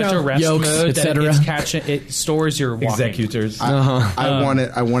in such a rest yolks, mode that etc. it's catching. It stores your walking. Executors. I want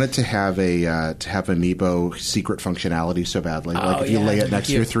it to have amiibo secret functionality so badly. Like if you lay it next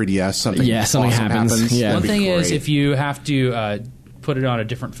to your 3DS, something awesome happens. Yeah. One thing is, great. if you have to put it on a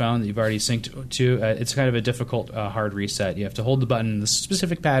different phone that you've already synced to, it's kind of a difficult hard reset. You have to hold the button in the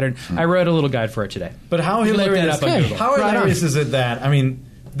specific pattern. I wrote a little guide for it today. But how You can look that hilarious! up on Google. How hilarious is it that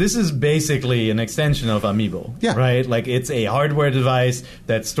this is basically an extension of Amiibo, right? Like it's a hardware device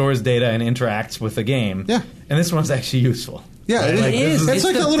that stores data and interacts with the game. Yeah. And this one's actually useful. Yeah, Right? it is. It's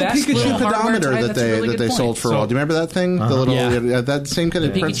like the that little best Pikachu little hardware pedometer type. that That's a really they good sold point. for a while. Do you remember that thing? The little that same kind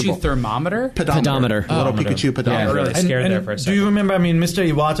of Pikachu principle. thermometer? Pedometer. The little Pikachu pedometer. I'm really scared there for a Do second. you remember? Mr.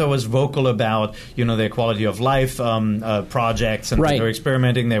 Iwata was vocal about their quality of life projects, and Right. they were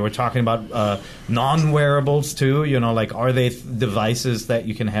experimenting. They were talking about non-wearables too. Like are they devices that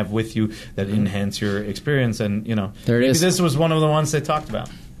you can have with you that enhance your experience? And There it maybe is. this was one of the ones they talked about.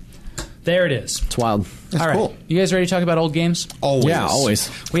 There it is. It's wild. That's All right. cool. You guys ready to talk about old games? Always. Yeah, always.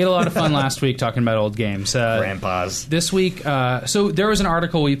 We had a lot of fun last week talking about old games. Grandpas. This week, so there was an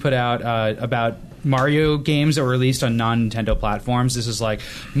article we put out about Mario games that were released on non-Nintendo platforms. This is like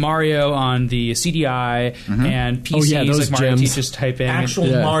Mario on the CDI and PCs, those like Mario gems. Teaches typing. Actual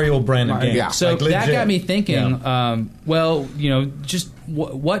Mario branded game. Yeah. So Like that legit. got me thinking, Yeah. just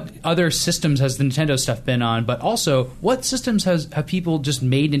what other systems has the Nintendo stuff been on, but also what systems have people just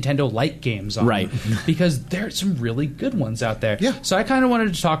made Nintendo-like games on? Right. Because there are some really good ones out there. Yeah. So I kind of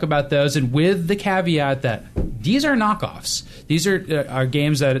wanted to talk about those, and with the caveat that these are knockoffs. These are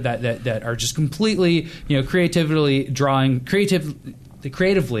games that are just completely, creatively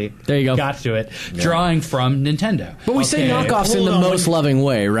creatively There you go. got to it, drawing from Nintendo. But we say knockoffs in hold the on. most loving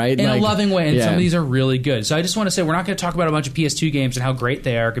way, right? In a loving way, and yeah. some of these are really good. So I just want to say we're not going to talk about a bunch of PS2 games and how great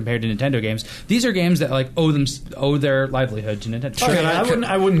they are compared to Nintendo games. These are games that owe their livelihood to Nintendo. Okay,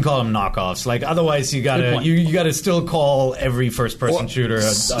 I wouldn't call them knockoffs. Like otherwise, you Good gotta point. you gotta still call every first-person shooter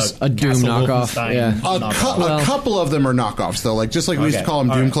a Doom Castle knockoff, Wolfenstein yeah. knockoff. A couple of them are knockoffs, though. Like just like we used to Okay. call them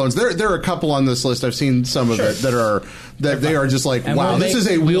All Doom right. clones. There are a couple on this list. I've seen some of it that they are just like, And wow, we'll this make- is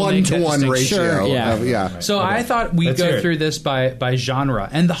a we'll make that 1-to-1 distinction. ratio. Sure, yeah. Yeah. So I thought we'd Let's hear go it. through this by genre,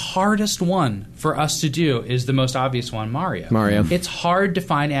 and the hardest one for us to do is the most obvious one, Mario. Mario. It's hard to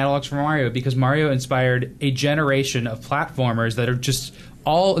find analogs for Mario because Mario inspired a generation of platformers that are just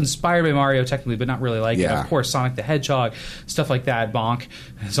all inspired by Mario technically, but not really like it. Yeah. Of course, Sonic the Hedgehog, stuff like that. Bonk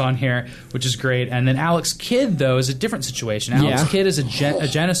is on here, which is great. And then Alex Kidd, though, is a different situation. Alex Yeah. Kidd is a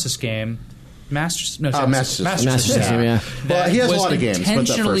Genesis game. Master Master System, yeah. Well, he has a was lot of games, but that first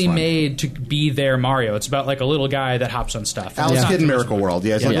intentionally one. made to be their Mario. It's about like a little guy that hops on stuff. Alice It's not Kidd in too much Miracle of a- World.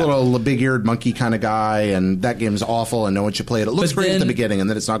 Yeah, it's like Yeah. a little big-eared monkey kind of guy, and that game's awful, and no one should play it. It looks But great at then- the beginning, and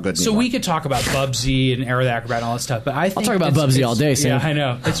then it's not good So anymore. we could talk about Bubsy and Arrow the Acrobat and all that stuff, but I think talk about it's- Bubsy it's- all day, Sam. Yeah, I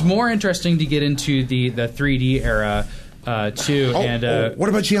know. It's more interesting to get into the 3D era too, what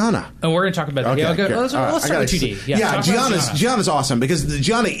about Gianna? and we're going to talk about. Okay, Yeah, okay. let's I start gotta with 2D. Yeah, talk about Gianna's awesome because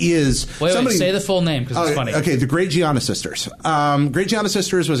Gianna is Wait, somebody. say the full name because it's funny. Okay, the Great Gianna Sisters. Great Gianna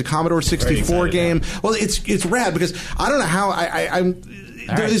Sisters was a Commodore 64 excited game. Well, it's rad because I don't know how I'm.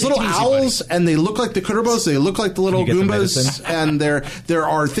 There are right, these take little it easy, owls, and they look like the Kuturbos. They look like the little Can you get the Goombas, medicine? and there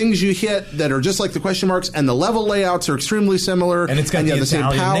are things you hit that are just like the question marks, and the level layouts are extremely similar. And it's got you the have the same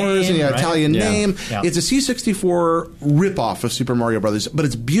Italian powers, and you have name, right? Italian Yeah. name. Yeah. It's a C64 ripoff of Super Mario Brothers, but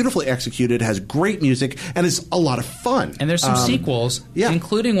it's beautifully executed, has great music, and it's a lot of fun. And there's some sequels, yeah.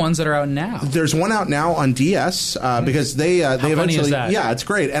 including ones that are out now. There's one out now on DS because they funny eventually is that? Yeah, it's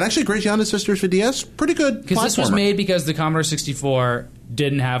great. And actually, Great Gianna Sisters for DS, pretty good. Because this was platformer. made because the Commodore 64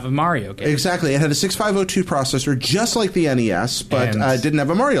 didn't have a Mario game. Exactly. It had a 6502 processor, just like the NES, but And didn't have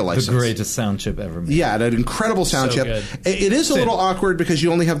a Mario The license. greatest sound chip ever made. Yeah, it had an incredible sound So chip. good. It is a little awkward because you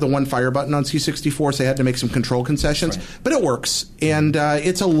only have the one fire button on C64, so they had to make some control concessions. But it works, and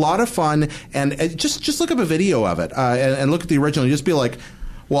it's a lot of fun. And just look up a video of it and look at the original. You just be like,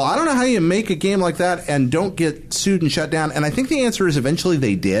 well, I don't know how you make a game like that and don't get sued and shut down. And I think the answer is eventually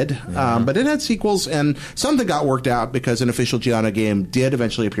they did. But it had sequels, and something got worked out because an official Gianna game did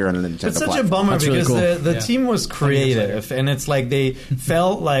eventually appear on a Nintendo It's such a platform. bummer That's really because cool. the team was creative, and it's like they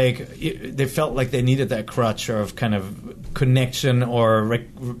felt like they needed that crutch of kind of connection, or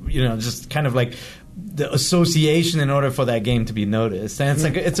just kind of like the association in order for that game to be noticed. And it's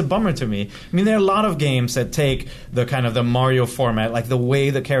like it's a bummer to me. I mean, there are a lot of games that take the kind of the Mario format, like the way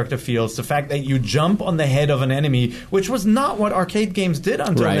the character feels, the fact that you jump on the head of an enemy, which was not what arcade games did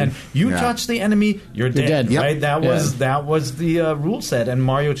until then. You touch the enemy, you're dead. Yep. Right? That was the rule set, and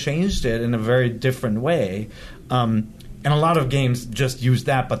Mario changed it in a very different way. And a lot of games just used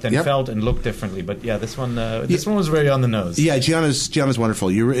that, but then felt and looked differently. But yeah, this one was very on the nose. Yeah, Gianna's wonderful.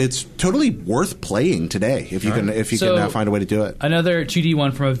 It's totally worth playing today if you can find a way to do it. Another 2D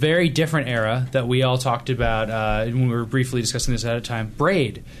one from a very different era that we all talked about when we were briefly discussing this at a time.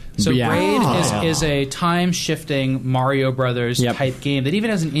 Braid. So Braid is a time-shifting Mario Brothers type game that even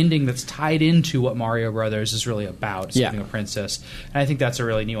has an ending that's tied into what Mario Brothers is really about, saving a princess. And I think that's a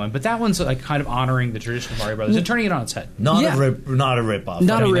really neat one. But that one's like kind of honoring the tradition of Mario Brothers and turning it on its head. Not a rip-off.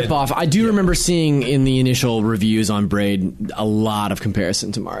 Not a rip-off. I do remember seeing in the initial reviews on Braid a lot of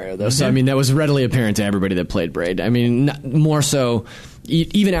comparison to Mario, though. So, I mean, that was readily apparent to everybody that played Braid. I mean, more so...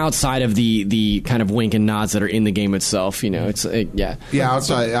 Even outside of the kind of wink and nods that are in the game itself, it's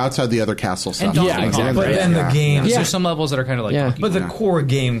outside the other castle stuff. Exactly. But then the game, there's some levels that are kind of like, but the core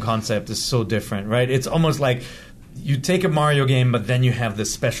game concept is so different, right? It's almost like you take a Mario game, but then you have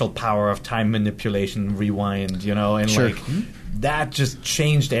this special power of time manipulation, rewind, and that just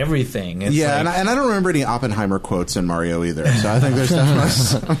changed everything. It's and I don't remember any Oppenheimer quotes in Mario either. So I think there's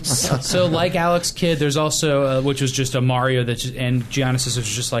definitely So like Alex Kidd, there's also which was just a Mario and Geonesis was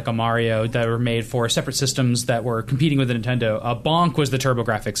just like a Mario that were made for separate systems that were competing with the Nintendo. Bonk was the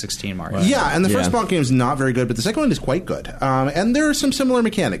TurboGrafx 16 Mario. Right. Yeah, and the first Bonk game is not very good, but the second one is quite good. And there are some similar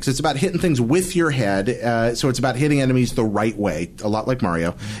mechanics. It's about hitting things with your head, so it's about hitting enemies the right way, a lot like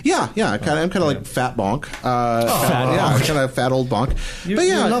Mario. I'm kind of like Fat Bonk. Kind of fat old Bonk.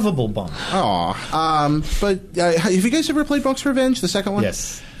 You're lovable Bonk. But have you guys ever played Bonk's Revenge, the second one?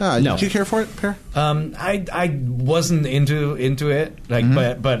 Yes. No. Did you care for it, Per? I wasn't into it,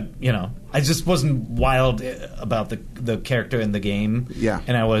 but I just wasn't wild about the character in the game. Yeah,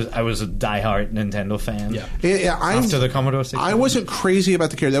 and I was a diehard Nintendo fan. After the Commodore 64. I wasn't crazy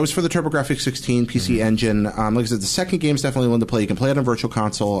about the character. That was for the TurboGrafx 16 PC engine. Like I said, the second game is definitely one to play. You can play it on Virtual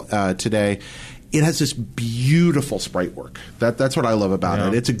Console today. It has this beautiful sprite work. That's what I love about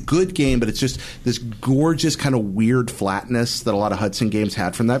it. It's a good game, but it's just this gorgeous kind of weird flatness that a lot of Hudson games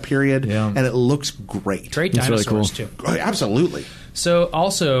had from that period, and it looks great. Great dinosaurs, really cool. too. Oh, absolutely. So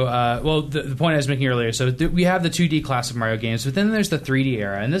also, the point I was making earlier, so we have the 2D class of Mario games, but then there's the 3D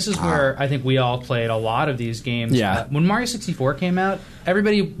era, and this is where I think we all played a lot of these games. Yeah. When Mario 64 came out,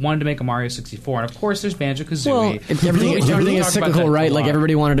 everybody wanted to make a Mario 64, and of course there's Banjo-Kazooie. Well, everything is cyclical, right? Like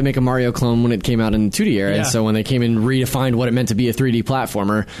everybody wanted to make a Mario clone when it came out in the 2D era, and so when they came in, redefined what it meant to be a 3D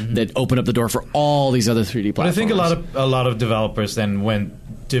platformer, that opened up the door for all these other 3D platformers. But I think a lot of developers then went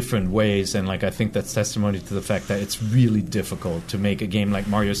different ways, and I think that's testimony to the fact that it's really difficult to make a game like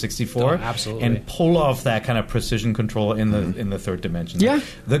Mario 64 and pull off that kind of precision control in the third dimension.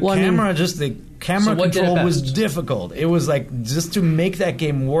 The camera control was difficult. It was like just to make that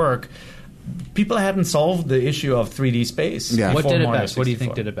game work. People hadn't solved the issue of 3D space. What did it Mario best? 64. What do you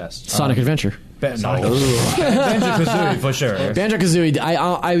think did it best? Sonic Adventure. Banjo-Kazooie for sure.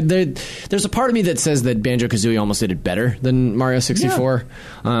 Banjo-Kazooie. There's a part of me that says that Banjo-Kazooie almost did it better than Mario 64.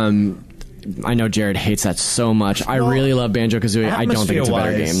 I know Jared hates that so much. I really love Banjo-Kazooie. I don't think it's a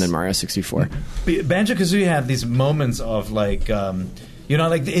better game than Mario 64. Banjo-Kazooie had these moments of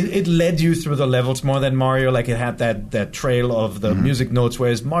it led you through the levels more than Mario. Like it had that trail of the music notes,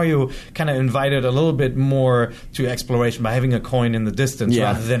 whereas Mario kind of invited a little bit more to exploration by having a coin in the distance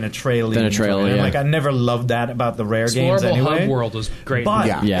rather than a trail. I never loved that about the Rare games anyway. Hub World was great. But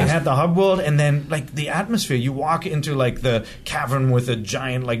it had the hub world, and then the atmosphere. You walk into the cavern with a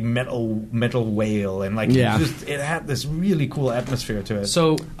giant metal whale, and it had this really cool atmosphere to it.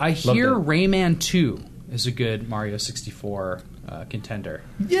 So I hear Rayman 2 is a good Mario 64 contender.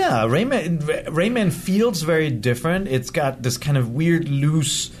 Yeah, Rayman feels very different. It's got this kind of weird,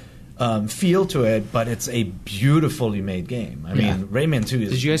 loose feel to it, but it's a beautifully made game. I mean, Rayman 2 is...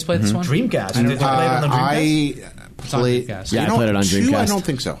 Did you guys play this one? Dreamcast. Did you play it on the Dreamcast? I played it on Dreamcast. I don't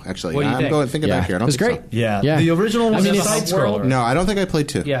think so, actually. What do you think? Thinking back here. I don't it was think great. So. Yeah. The original was a side-scroller. No, I don't think I played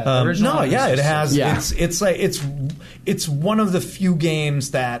 2. Yeah, it has... Yeah. It's one of the few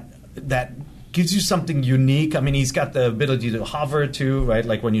games that gives you something unique. I mean, he's got the ability to hover too, right?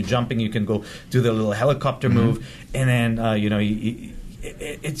 Like when you're jumping, you can go do the little helicopter move, and then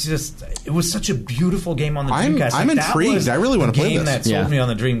it was such a beautiful game on the Dreamcast. I'm intrigued. I really want to play this. That sold me on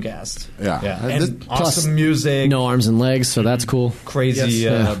the Dreamcast. Yeah. And awesome music, no arms and legs, so that's cool. Crazy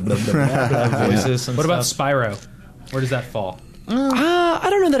voices. And what about stuff. Spyro? Where does that fall? I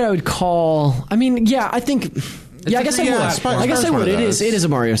don't don't know that I would call. I mean, yeah, I think. Yeah, I guess I would. I guess I would. It is a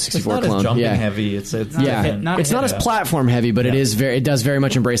Mario 64 clone. It's not as jumping heavy. It's not as platform heavy, but it does very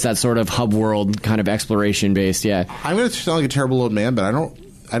much embrace that sort of hub world kind of exploration based. Yeah, I'm going to sound like a terrible old man, but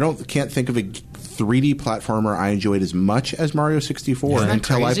I can't think of a 3D platformer I enjoyed as much as Mario 64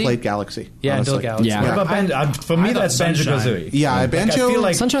 until I played Galaxy. Yeah, until Galaxy. Yeah. What about for me, that's Banjo-Kazooie. Yeah, Banjo. I feel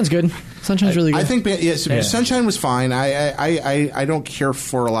like Sunshine's good. Sunshine's really good. I think Sunshine was fine. I don't care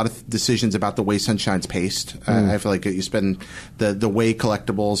for a lot of decisions about the way Sunshine's paced. I feel like you spend the way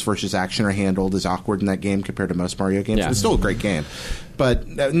collectibles versus action are handled is awkward in that game compared to most Mario games. It's still a great game. But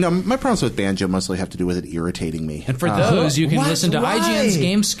no, my problems with Banjo mostly have to do with it irritating me. And for those, you can listen to IGN's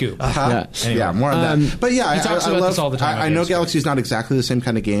Game Scoop. Yeah, more on that. But yeah, he talks about this all the time. I know Galaxy's not exactly the same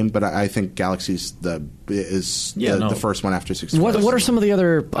kind of game, but I think Galaxy's the first one after 64. What are some of the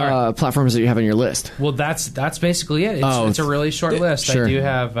other platforms that you have on your list? Well, that's basically it. It's a really short list. Sure. I do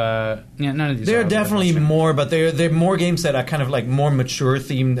have none of these. There are definitely more, but they're more games that are kind of like more mature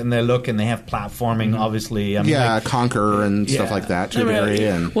themed in their look, and they have platformming. Obviously, I mean, Conquer and stuff like that.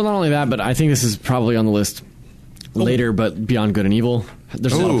 Well, not only that, but I think this is probably on the list later, but Beyond Good and Evil.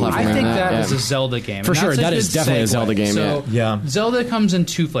 There's a lot of platforming. I think that is a Zelda game. For sure, that is definitely a Zelda game. So, Zelda comes in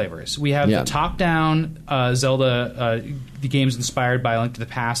two flavors. We have the top-down Zelda the games inspired by A Link to the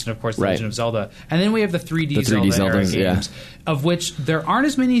Past and, of course, The Legend of Zelda. And then we have the 3D Zelda games, of which there aren't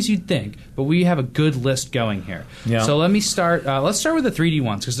as many as you'd think, but we have a good list going here. Yeah. So let me start. Let's start with the 3D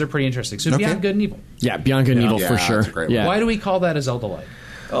ones because they're pretty interesting. So Beyond Good and Evil. Yeah, Beyond Good and Evil for sure. Why do we call that a Zelda-like?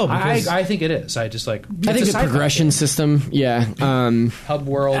 Oh, because I think it is. I think the progression system, hub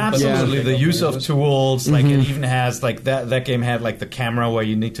world, absolutely. The use of tools, like it even has like that game had like the camera where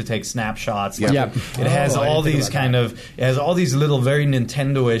you need to take snapshots. Like it has all these little very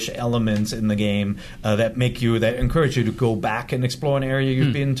Nintendo-ish elements in the game that encourage you to go back and explore an area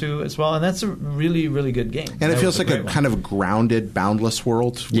you've been to as well, and that's a really, really good game. And it feels like a kind of grounded, boundless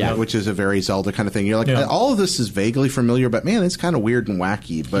world, which is a very Zelda kind of thing. You're like, all of this is vaguely familiar, but man, it's kind of weird and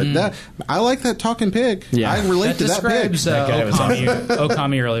wacky. But I like that talking pig. Yeah. I relate to that pig.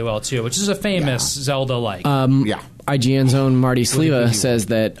 Okami really well, too, which is a famous Zelda-like. IGN's own Marty Sleva says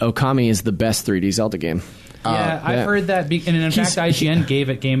that Okami is the best 3D Zelda game. I've heard that, and in fact, IGN gave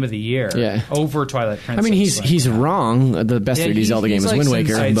it Game of the Year over Twilight Princess. I mean, he's wrong. The best 3D Zelda game is Wind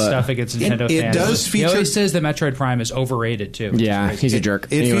Waker. But stuff against Nintendo fans. It does feature. He always says that Metroid Prime is overrated too. Yeah, he's a jerk.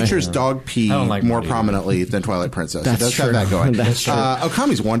 It features dog pee more prominently than Twilight Princess. It does have that going. That's true.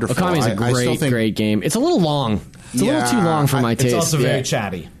 Okami's wonderful. Okami's a great game. It's a little long. It's a little too long for my taste. It's also very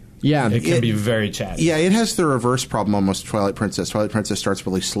chatty. Yeah. It can be very chatty. Yeah, it has the reverse problem almost Twilight Princess. Twilight Princess starts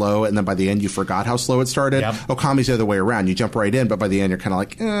really slow, and then by the end you forgot how slow it started. Yep. Okami's the other way around. You jump right in, but by the end you're kind of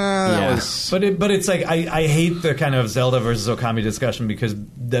like, that was... But it's like, I hate the kind of Zelda versus Okami discussion because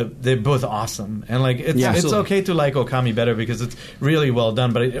they're both awesome. And like it's okay to like Okami better because it's really well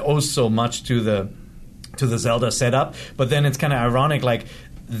done, but it owes so much to the Zelda setup. But then it's kind of ironic, like...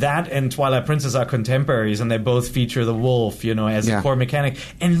 That and Twilight Princess are contemporaries, and they both feature the wolf, as a core mechanic,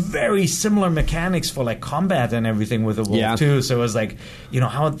 and very similar mechanics for like combat and everything with the wolf too. So it was like,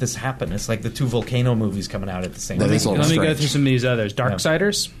 how did this happen? It's like the two Volcano movies coming out at the same time. Let me go through some of these others.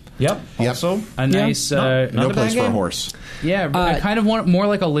 Darksiders. Yep. Also a nice no place for a horse. Yeah, I kind of want more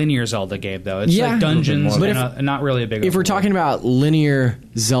like a linear Zelda game though. It's like dungeons, but not really a big. If we're talking about linear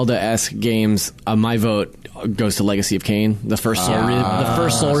Zelda-esque games, my vote goes to Legacy of Kain. The first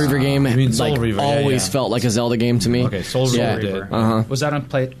Soul Reaver game always felt like a Zelda game to me. Okay, Soul Reaver. Was that on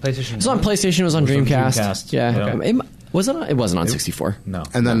PlayStation? It was on PlayStation. It was on Dreamcast. Yeah. Okay. Was it? It wasn't on 64. No.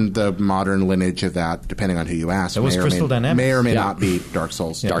 And then the modern lineage of that, depending on who you ask, may or may not be Dark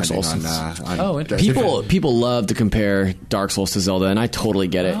Souls. Dark Souls. On, people love to compare Dark Souls to Zelda, and I totally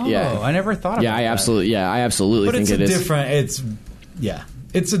get it. I never thought about that. I absolutely think it is.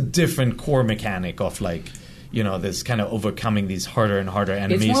 It's a different core mechanic of like. This kind of overcoming these harder and harder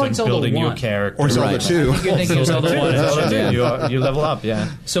enemies and building your character. Or Zelda 2. You're thinking Zelda 1. You level up,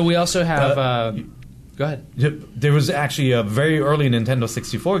 So we also have... Go ahead. There was actually a very early Nintendo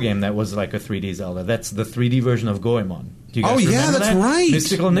 64 game that was like a 3D Zelda. That's the 3D version of Goemon. Do you guys remember that's that? right.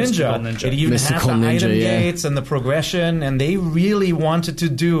 Mystical Ninja. It even has the item gates and the progression, and they really wanted to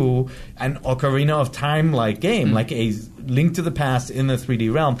do an Ocarina of Time-like game, like a Link to the Past in the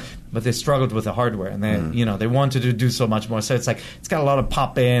 3D realm, but they struggled with the hardware, and they they wanted to do so much more. So it's like it's got a lot of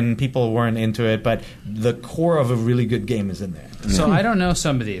pop-in. People weren't into it, but the core of a really good game is in there. So I don't know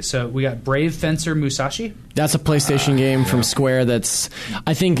some of these. So we got Brave Fencer Musashi. That's a PlayStation game from Square. That's,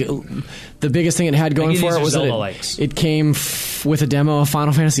 I think, the biggest thing it had going for it was that it came with a demo of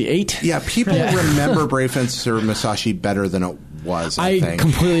Final Fantasy VIII. Yeah, people remember Brave Fencer Musashi better than was. I think.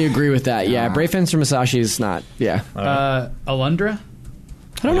 completely agree with that. Yeah, Brave Fencer Musashi is not. Yeah, Alundra?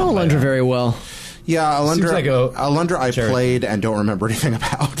 I don't know Alundra very well. Yeah, Alundra. Like Alundra I played and don't remember anything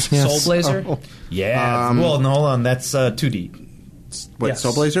about. Yes. Soul Blazer? Yeah. Well, no, hold on. That's 2D. Wait, Yes.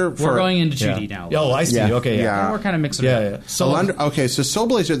 Soul Blazer? We're going into 2D now. Oh, I see. Yeah. Okay, yeah. Yeah. We're kind of mixing it Yeah, up. yeah. So Alundra, okay, so Soul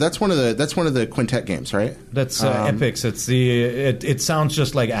Blazer, that's one of the Quintet games, right? that's Epix. It's it sounds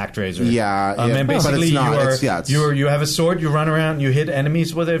just like ActRaiser. Yeah, yeah. And But basically it's not. you have a sword. You run around. You hit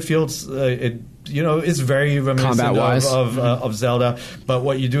enemies with it. Feels it's very reminiscent Combat-wise. of Zelda. But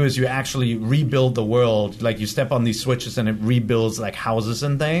what you do is you actually rebuild the world. Like you step on these switches and it rebuilds like houses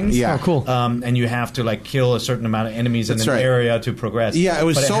and things. Yeah. Oh, cool. And you have to like kill a certain amount of enemies That's in an right. area to progress. Yeah, it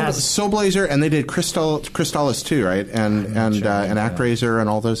was But Soul Blazer, and they did Crystallis too, right? And ActRaiser and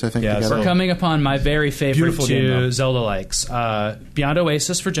all those, I think, Yeah, together. We're coming upon my very favorite Beautiful game, though. two Zelda likes. Beyond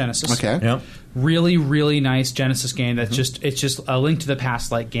Oasis for Genesis. Okay. Yep. Really, really nice Genesis game. That's it's just a Link to the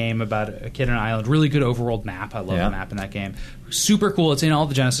Past like game about a kid on an island. Really good overworld map. I love Yeah. the map in that game. Super cool. It's in all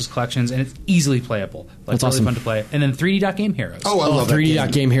the Genesis collections and it's easily playable. Like That's really awesome. fun to play. And then 3D Dot Game Heroes. Oh, I love that 3D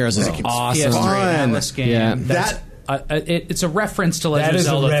game. Game Heroes is game's awesome. PS3 fun. Atlas game. Yeah. That's, it's a reference to Legend That of is a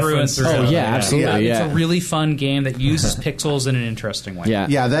Zelda through and reference to through. Oh Zelda. yeah, absolutely. It's Yeah, a really fun game that uses pixels in an interesting way. yeah.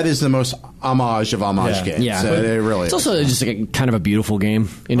 Yeah, that is the most homage of homage Yeah. games. Yeah. It really It's is. also just like a, kind of a beautiful game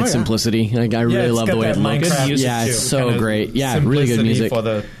in its yeah. simplicity. Like, I really it's love got the way that it looks. Minecraft music, Yeah, it's too. so Kind of great. Yeah, really good simplicity music. for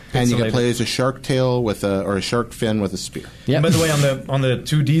the And you can pixelated- play as a shark tail or a shark fin with a spear. Yep. By the way, on the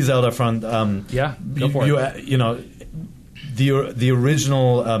 2D Zelda front, Yeah, go for it. you know, the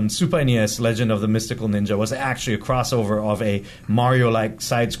original Super NES Legend of the Mystical Ninja was actually a crossover of a Mario-like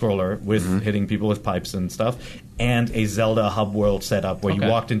side scroller with hitting people with pipes and stuff, and a Zelda hub world setup where you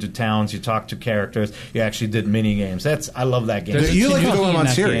walked into towns, you talked to characters, you actually did mini games. I love that game. There's a You like to Tanuki go in on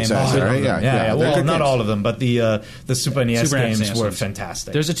that series, game. actually, right? Yeah. they're Well, good not games. all of them, but the Super NES Super games NES were ones.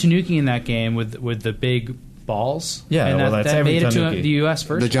 fantastic. There's a Tanuki in that game with the big balls. Yeah, and well, that that's every made it to Tanuki. the U.S.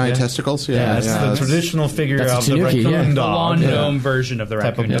 version. The giant testicles? yeah, it's the traditional figure That's a of the Tanuki, raccoon yeah. the dog. lawn gnome version of the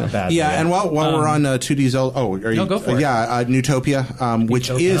Type of raccoon. bad. Yeah, and while we're on 2D Zelda, No, go for it. Yeah, Newtopia, which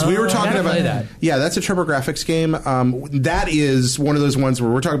Newtopia. is we were talking gotta about. play that. Yeah, that's a TurboGrafx game. That is one of those ones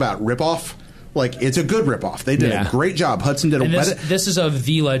where we're talking about ripoff. Like, it's a good ripoff. They did Yeah. a great job. Hudson did And a this is of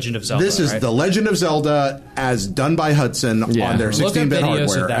the Legend of Zelda. This is right? the Legend of Zelda as done by Hudson Yeah. on their Look at 16-bit videos of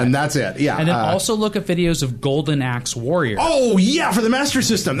hardware, that. and that's it. Yeah, And then also look at videos of Golden Axe Warrior. oh yeah, for the Master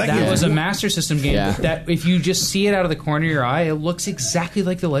System. That That game was a Master System game Yeah. that if you just see it out of the corner of your eye, it looks exactly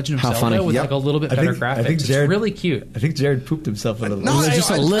like the Legend of How Zelda funny. with Yep. like a little bit better graphics. It's really cute. I think Jared pooped himself a little. No, just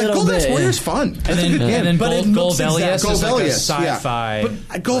a little Golden Axe bit, Warrior's fun. That's a good game. And then But it looks Golvelius is like a Golvelius, yeah. sci-fi.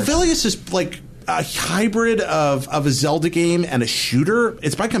 But Golvelius is like a hybrid of a Zelda game and a shooter.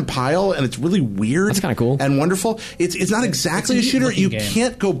 It's by Compile, and it's really weird. That's kinda cool. and wonderful. It's not exactly a It's a shooter. neat-looking You game.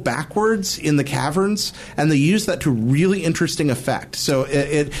 can't go backwards in the caverns, and they use that to really interesting effect. So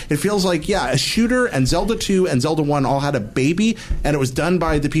it feels like a shooter, and Zelda 2 and Zelda 1 all had a baby, and it was done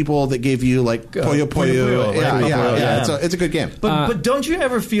by the people that gave you like Puyo Puyo. Puyo, Yeah, right? yeah, Yeah. yeah. It's a good game. But don't you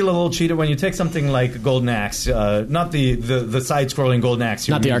ever feel a little cheated when you take something like Golden Axe, not the side-scrolling Golden Axe,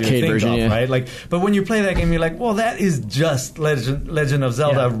 you Not the really arcade think version, of, yeah. right? Like, but when you play that game, you're like, well, that is just Legend of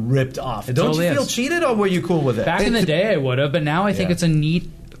Zelda ripped off. Don't totally you feel is. cheated, or were you cool with it? Back in the day, I would have, but now I think it's a neat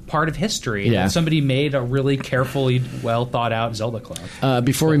part of history. Yeah. Somebody made a really carefully, well thought out Zelda clone.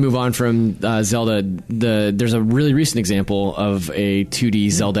 Before we move on from Zelda, there's a really recent example of a 2D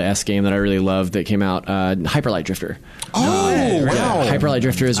Zelda-esque game that I really love that came out, Hyper Light Drifter. Oh wow! Hyper Light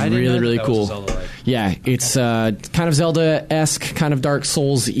Drifter is I didn't know really that was cool. a Zelda-like. Yeah, it's kind of Zelda-esque, kind of Dark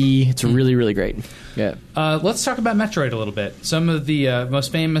Souls-y. It's really great. Yeah. Let's talk about Metroid a little bit. Some of the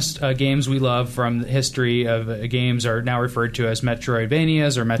most famous games we love from the history of games are now referred to as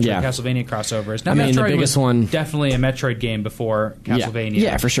Metroidvanias or Castlevania crossovers. Now, I mean, Metroid the biggest was one- definitely a Metroid game before Castlevania.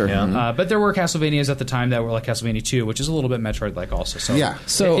 Yeah, for sure. But there were Castlevanias at the time that were like Castlevania 2, which is a little bit Metroid-like also. So, Yeah.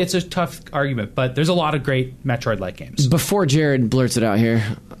 So- it's a tough argument, but there's a lot of great Metroid-like games. Before Jared blurts it out here,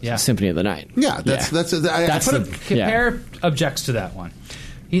 Yeah. Symphony of the Night. Yeah, that's Compare objects to that one.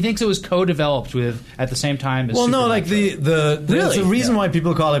 He thinks it was co-developed with at the same time as Well, Super no, like Metroid. there's a reason why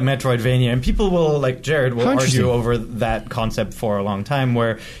people call it Metroidvania, and people will, like Jared, will How interesting. argue over that concept for a long time.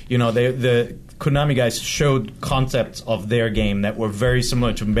 Where the Konami guys showed concepts of their game that were very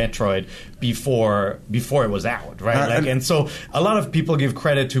similar to Metroid before it was out, right? And so a lot of people give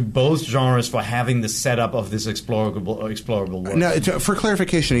credit to both genres for having the setup of this explorable world. Now, for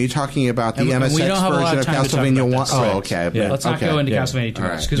clarification, are you talking about the And we MSX don't have a lot version of of time to talk Castlevania about 1? that. Oh, Right. okay. Yeah. Let's not go into Castlevania too All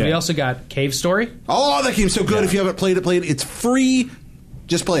much right. because we also got Cave Story. Oh, that game's so good. If you haven't played it. It's free.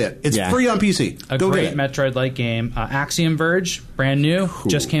 Just play it. It's free on PC. A Go great get it. Metroid-like game. Axiom Verge, brand new,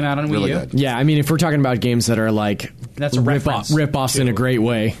 just came out on Wii U. Good. Yeah, I mean, if we're talking about games that are like That's a reference rip-offs in a great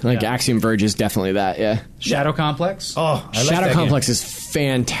way, like Yeah. Axiom Verge is definitely that, yeah. Shadow Complex. Oh, I like Shadow that Complex game. is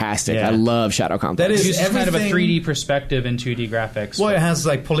fantastic. Yeah. I love Shadow Complex. That is It uses kind of a everything- 3D perspective in 2D graphics. Well, it has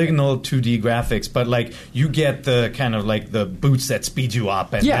like polygonal 2D graphics, but like you get the kind of like the boots that speed you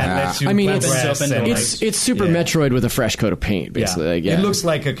up and Yeah. that lets you I mean, progress it's- and, it's Super yeah. Metroid with a fresh coat of paint, basically. Yeah. Like, yeah. It looks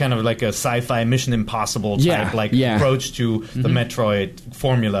like a kind of like a sci-fi Mission Impossible type Yeah. approach to the Metroid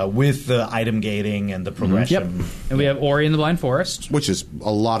formula with the item gating and the progression. Yep. And we have Ori and the Blind Forest. Which is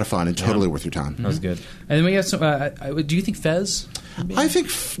a lot of fun and totally worth your time. That was good. And then we have some. Do you think Fez? I think,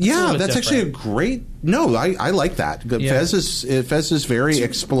 little bit that's actually a different. great. No, I like that. Yeah. Fez is very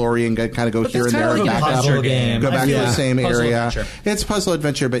exploring. Kind of go here and that's there kind and of a back up. puzzle game. Go back to the same Puzzle area. adventure. It's puzzle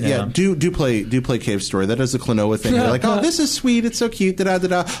adventure, but yeah, do play Cave Story. That is the Klonoa thing. You're like, oh, this is sweet. It's so cute. Da da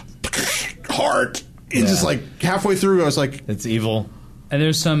da. Heart. It's just like halfway through. I was like, It's evil. And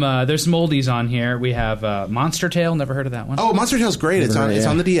there's some oldies on here. We have Monster Tale. Never heard of that one. oh, Monster Tail's great. It's Never- on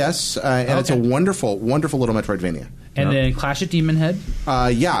yeah. the DS, and it's a Okay. wonderful little Metroidvania. And then Clash at Demon Head.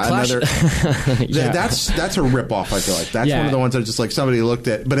 Another. Yeah. That's a ripoff. I feel like that's Yeah. one of the ones that just like somebody looked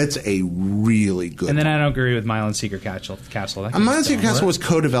at, but it's a really good. And then one. I don't agree with Myland Secret Castle. That Mine Secret Castle was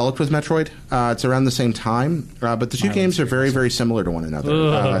co-developed with Metroid. It's around the same time, but the two games are very, very similar to one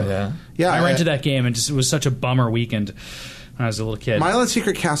another. Yeah, I rented that game and it was such a bummer weekend when I was a little kid. Myland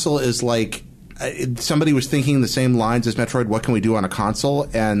Secret Castle is like somebody was thinking the same lines as Metroid. What can we do on a console?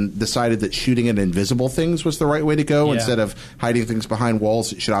 And decided that shooting at invisible things was the right way to go Yeah. instead of hiding things behind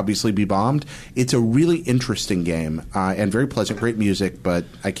walls. It should obviously be bombed. It's a really interesting game and very pleasant, great music, but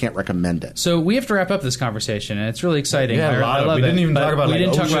I can't recommend it. So we have to wrap up this conversation, and it's really exciting. Yeah, a lot I of- love we it. didn't even But talk about, we like,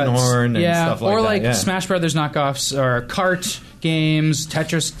 didn't talk about Oceanhorn and stuff like or that, like yeah. Smash Brothers knockoffs or kart games,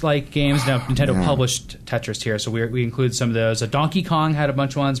 Tetris-like games. Now Nintendo published Tetris here, so we include some of those. Donkey Kong had a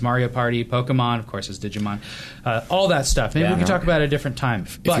bunch of ones. Mario Party, Pokemon, of course, is Digimon. All that stuff. Maybe we can talk about it at a different time.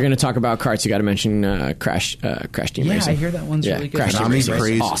 If you're going to talk about carts, you got to mention Crash Team Yeah, Racing. I hear that one's really good. Crash Team Konami Racing is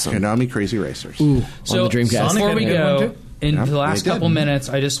crazy, awesome. Konami Crazy Racers. Ooh, So on the Dreamcast. Sonic before we had a good one, go, too. in Yeah, the last they did. couple minutes,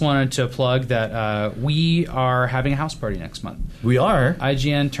 I just wanted to plug that we are having a house party next month. We are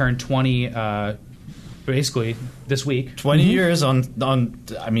IGN turned 20 basically this week. 20 years on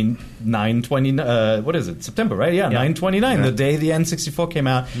 9/20. What is it? September, right? Yeah, 9/29. The day the N64 came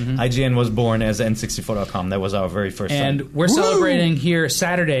out, IGN was born as N64.com. That was our very first. And site. we're celebrating here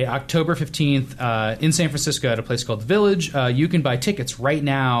Saturday, October 15th, in San Francisco at a place called The Village. You can buy tickets right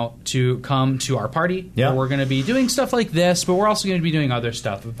now to come to our party. Yeah. Where we're going to be doing stuff like this, but we're also going to be doing other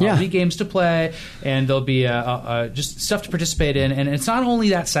stuff. There'll Yeah. be games to play, and there'll be just stuff to participate in. And it's not only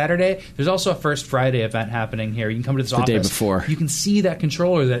that Saturday, there's also a First Friday event happening here. You can come to this office. day before. You can see that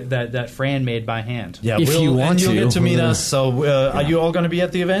controller that Fran made by hand. Yeah, If you want and you'll to. get to meet us. So, are you all going to be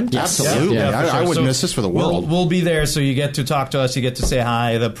at the event? Yes. Absolutely. Yeah, I for sure. wouldn't miss this for the world. We'll be there, so you get to talk to us. You get to say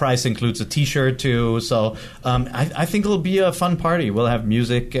hi. The price includes a T-shirt too. So I think it'll be a fun party. We'll have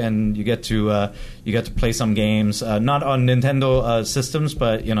music, and you get to play some games. Not on Nintendo systems,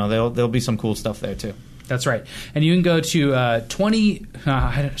 but there'll be some cool stuff there too. That's right. And you can go to 20...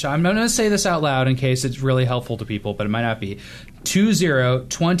 I'm going to say this out loud in case it's really helpful to people, but it might not be.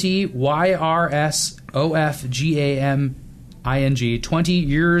 2020 YRSOFGAMING 20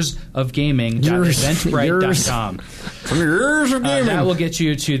 years of gaming.eventbrite.com. Years of gaming. That will get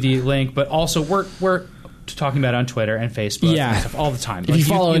you to the link, but also we're talking about it on Twitter and Facebook Yeah. and stuff all the time. If you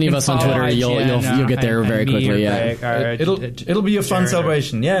follow any of us on Twitter, you'll get there very quickly, yeah. It'll be a fun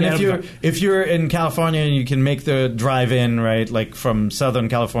celebration. Yeah, and if you're in California and you can make the drive in, right, like from Southern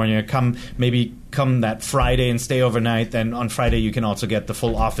California, come that Friday and stay overnight. Then on Friday you can also get the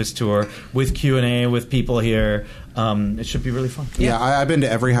full office tour with Q&A with people here. It should be really fun. Yeah, I've been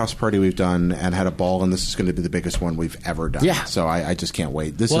to every house party we've done and had a ball, and this is going to be the biggest one we've ever done. Yeah. So I just can't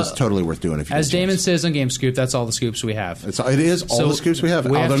wait. This Well, is totally worth doing. If you As get a Damon chance. says on Game Scoop, that's all the scoops we have. It is all the scoops we have. We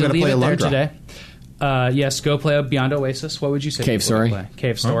Although have I'm to going to leave play it there Alundra. today. Yes, go play Beyond Oasis. What would you say? Cave people would Story. play?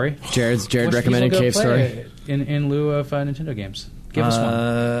 Cave Story. Jared Which recommended people go Cave play Story. in lieu of Nintendo games. Give us one.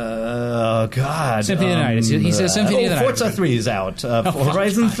 Oh God! Symphony of the Night. He says Symphony of the Night. Forza 3 is out.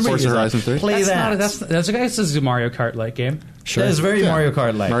 Horizon 3 Forza is out. Horizon 3? Play that. That's a guy that says a Mario Kart-like game. Sure. That is very Mario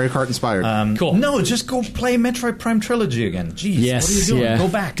Kart-like. Mario Kart inspired. Cool. No, just go play Metroid Prime Trilogy again. Jeez, Yes, what are you doing? yeah. Go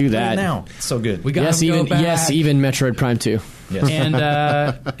back. Do Play that. it now. It's so good. We got Yes, to go even back. even Metroid Prime 2. Yes.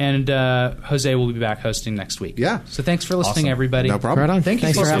 And Jose will be back hosting next week. Yeah. So thanks for listening, Awesome. everybody. No problem. Right on. Thank you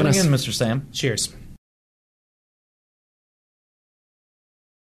Thanks for having tuning us. in, Mr. Sam. Cheers.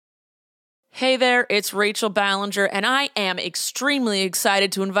 Hey there, it's Rachel Ballinger, and I am extremely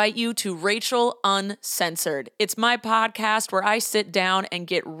excited to invite you to Rachel Uncensored. It's my podcast where I sit down and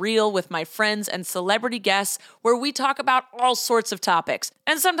get real with my friends and celebrity guests, where we talk about all sorts of topics.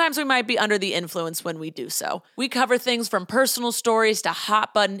 And sometimes we might be under the influence when we do so. We cover things from personal stories to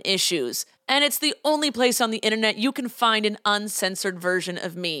hot button issues. And it's the only place on the internet you can find an uncensored version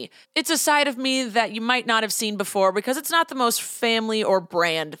of me. It's a side of me that you might not have seen before because it's not the most family or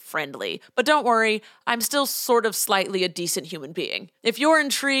brand friendly. But don't worry, I'm still sort of slightly a decent human being. If you're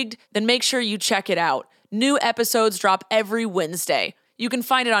intrigued, then make sure you check it out. New episodes drop every Wednesday. You can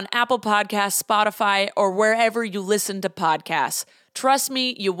find it on Apple Podcasts, Spotify, or wherever you listen to podcasts. Trust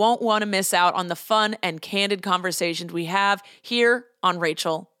me, you won't want to miss out on the fun and candid conversations we have here on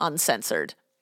Rachel Uncensored.